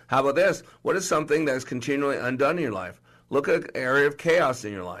 How about this? What is something that is continually undone in your life? Look at an area of chaos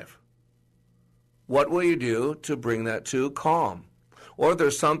in your life. What will you do to bring that to calm? Or if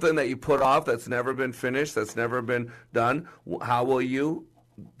there's something that you put off that's never been finished, that's never been done, how will you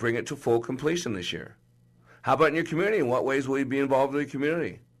bring it to full completion this year? How about in your community? In what ways will you be involved in the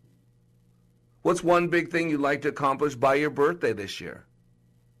community? What's one big thing you'd like to accomplish by your birthday this year?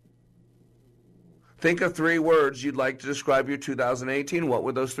 Think of 3 words you'd like to describe your 2018. What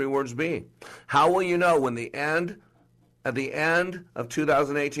would those 3 words be? How will you know when at the end of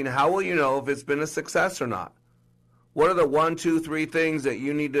 2018, how will you know if it's been a success or not? What are the 1, 2, 3 things that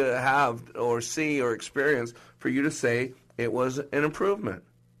you need to have or see or experience for you to say it was an improvement?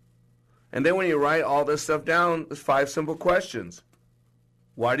 And then when you write all this stuff down, there's 5 simple questions.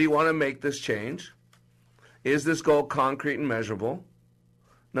 Why do you want to make this change? Is this goal concrete and measurable?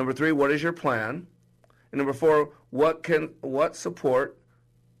 Number 3, what is your plan? And number 4, what support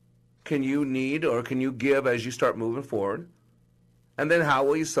can you need or can you give as you start moving forward? And then how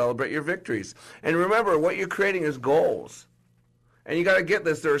will you celebrate your victories? And remember, what you're creating is goals. And you got to get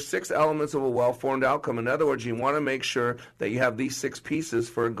this. There are 6 elements of a well-formed outcome. In other words, you want to make sure that you have these 6 pieces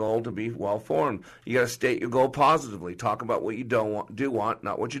for a goal to be well-formed. You got to state your goal positively. Talk about what you do want,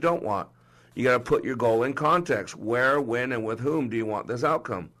 not what you don't want. You got to put your goal in context. Where, when, and with whom do you want this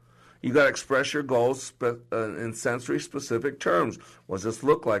outcome? You got to express your goals in sensory-specific terms. What does this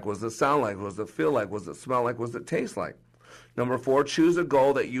look like? What does it sound like? What does it feel like? What does it smell like? What does it taste like? Number 4, choose a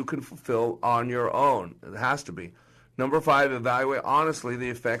goal that you can fulfill on your own. It has to be. Number 5, evaluate honestly the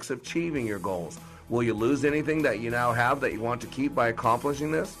effects of achieving your goals. Will you lose anything that you now have that you want to keep by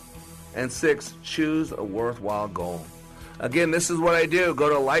accomplishing this? And 6, choose a worthwhile goal. Again, this is what I do. Go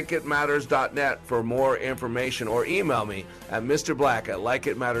to likeitmatters.net for more information or email me at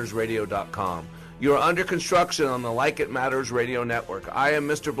mrblack@likeitmattersradio.com. You are under construction on the Like It Matters Radio Network. I am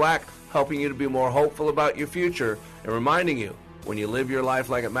Mr. Black, helping you to be more hopeful about your future and reminding you, when you live your life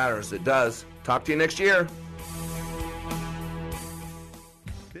like it matters, it does. Talk to you next year.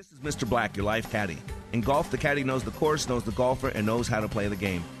 This is Mr. Black, your life caddy. In golf, the caddy knows the course, knows the golfer, and knows how to play the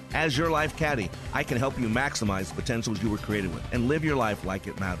game. As your life caddy, I can help you maximize the potentials you were created with and live your life like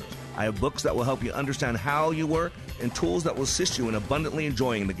it matters. I have books that will help you understand how you work and tools that will assist you in abundantly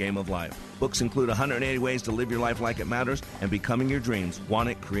enjoying the game of life. Books include 180 Ways to Live Your Life Like It Matters and Becoming Your Dreams. Want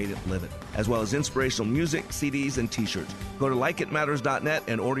it, create it, live it. As well as inspirational music, CDs, and T-shirts. Go to likeitmatters.net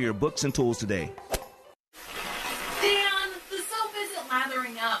and order your books and tools today. Dan, the soap isn't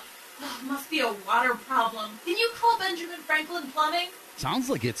lathering up. Must be a water problem. Can you call Benjamin Franklin Plumbing? Sounds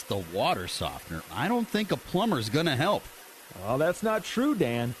like it's the water softener. I don't think a plumber's going to help. Well, that's not true,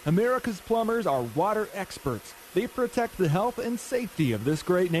 Dan. America's plumbers are water experts. They protect the health and safety of this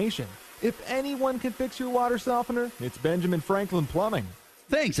great nation. If anyone can fix your water softener, it's Benjamin Franklin Plumbing.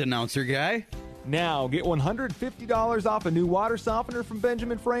 Thanks, announcer guy. Now, get $150 off a new water softener from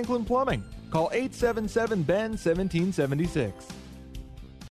Benjamin Franklin Plumbing. Call 877-BEN-1776.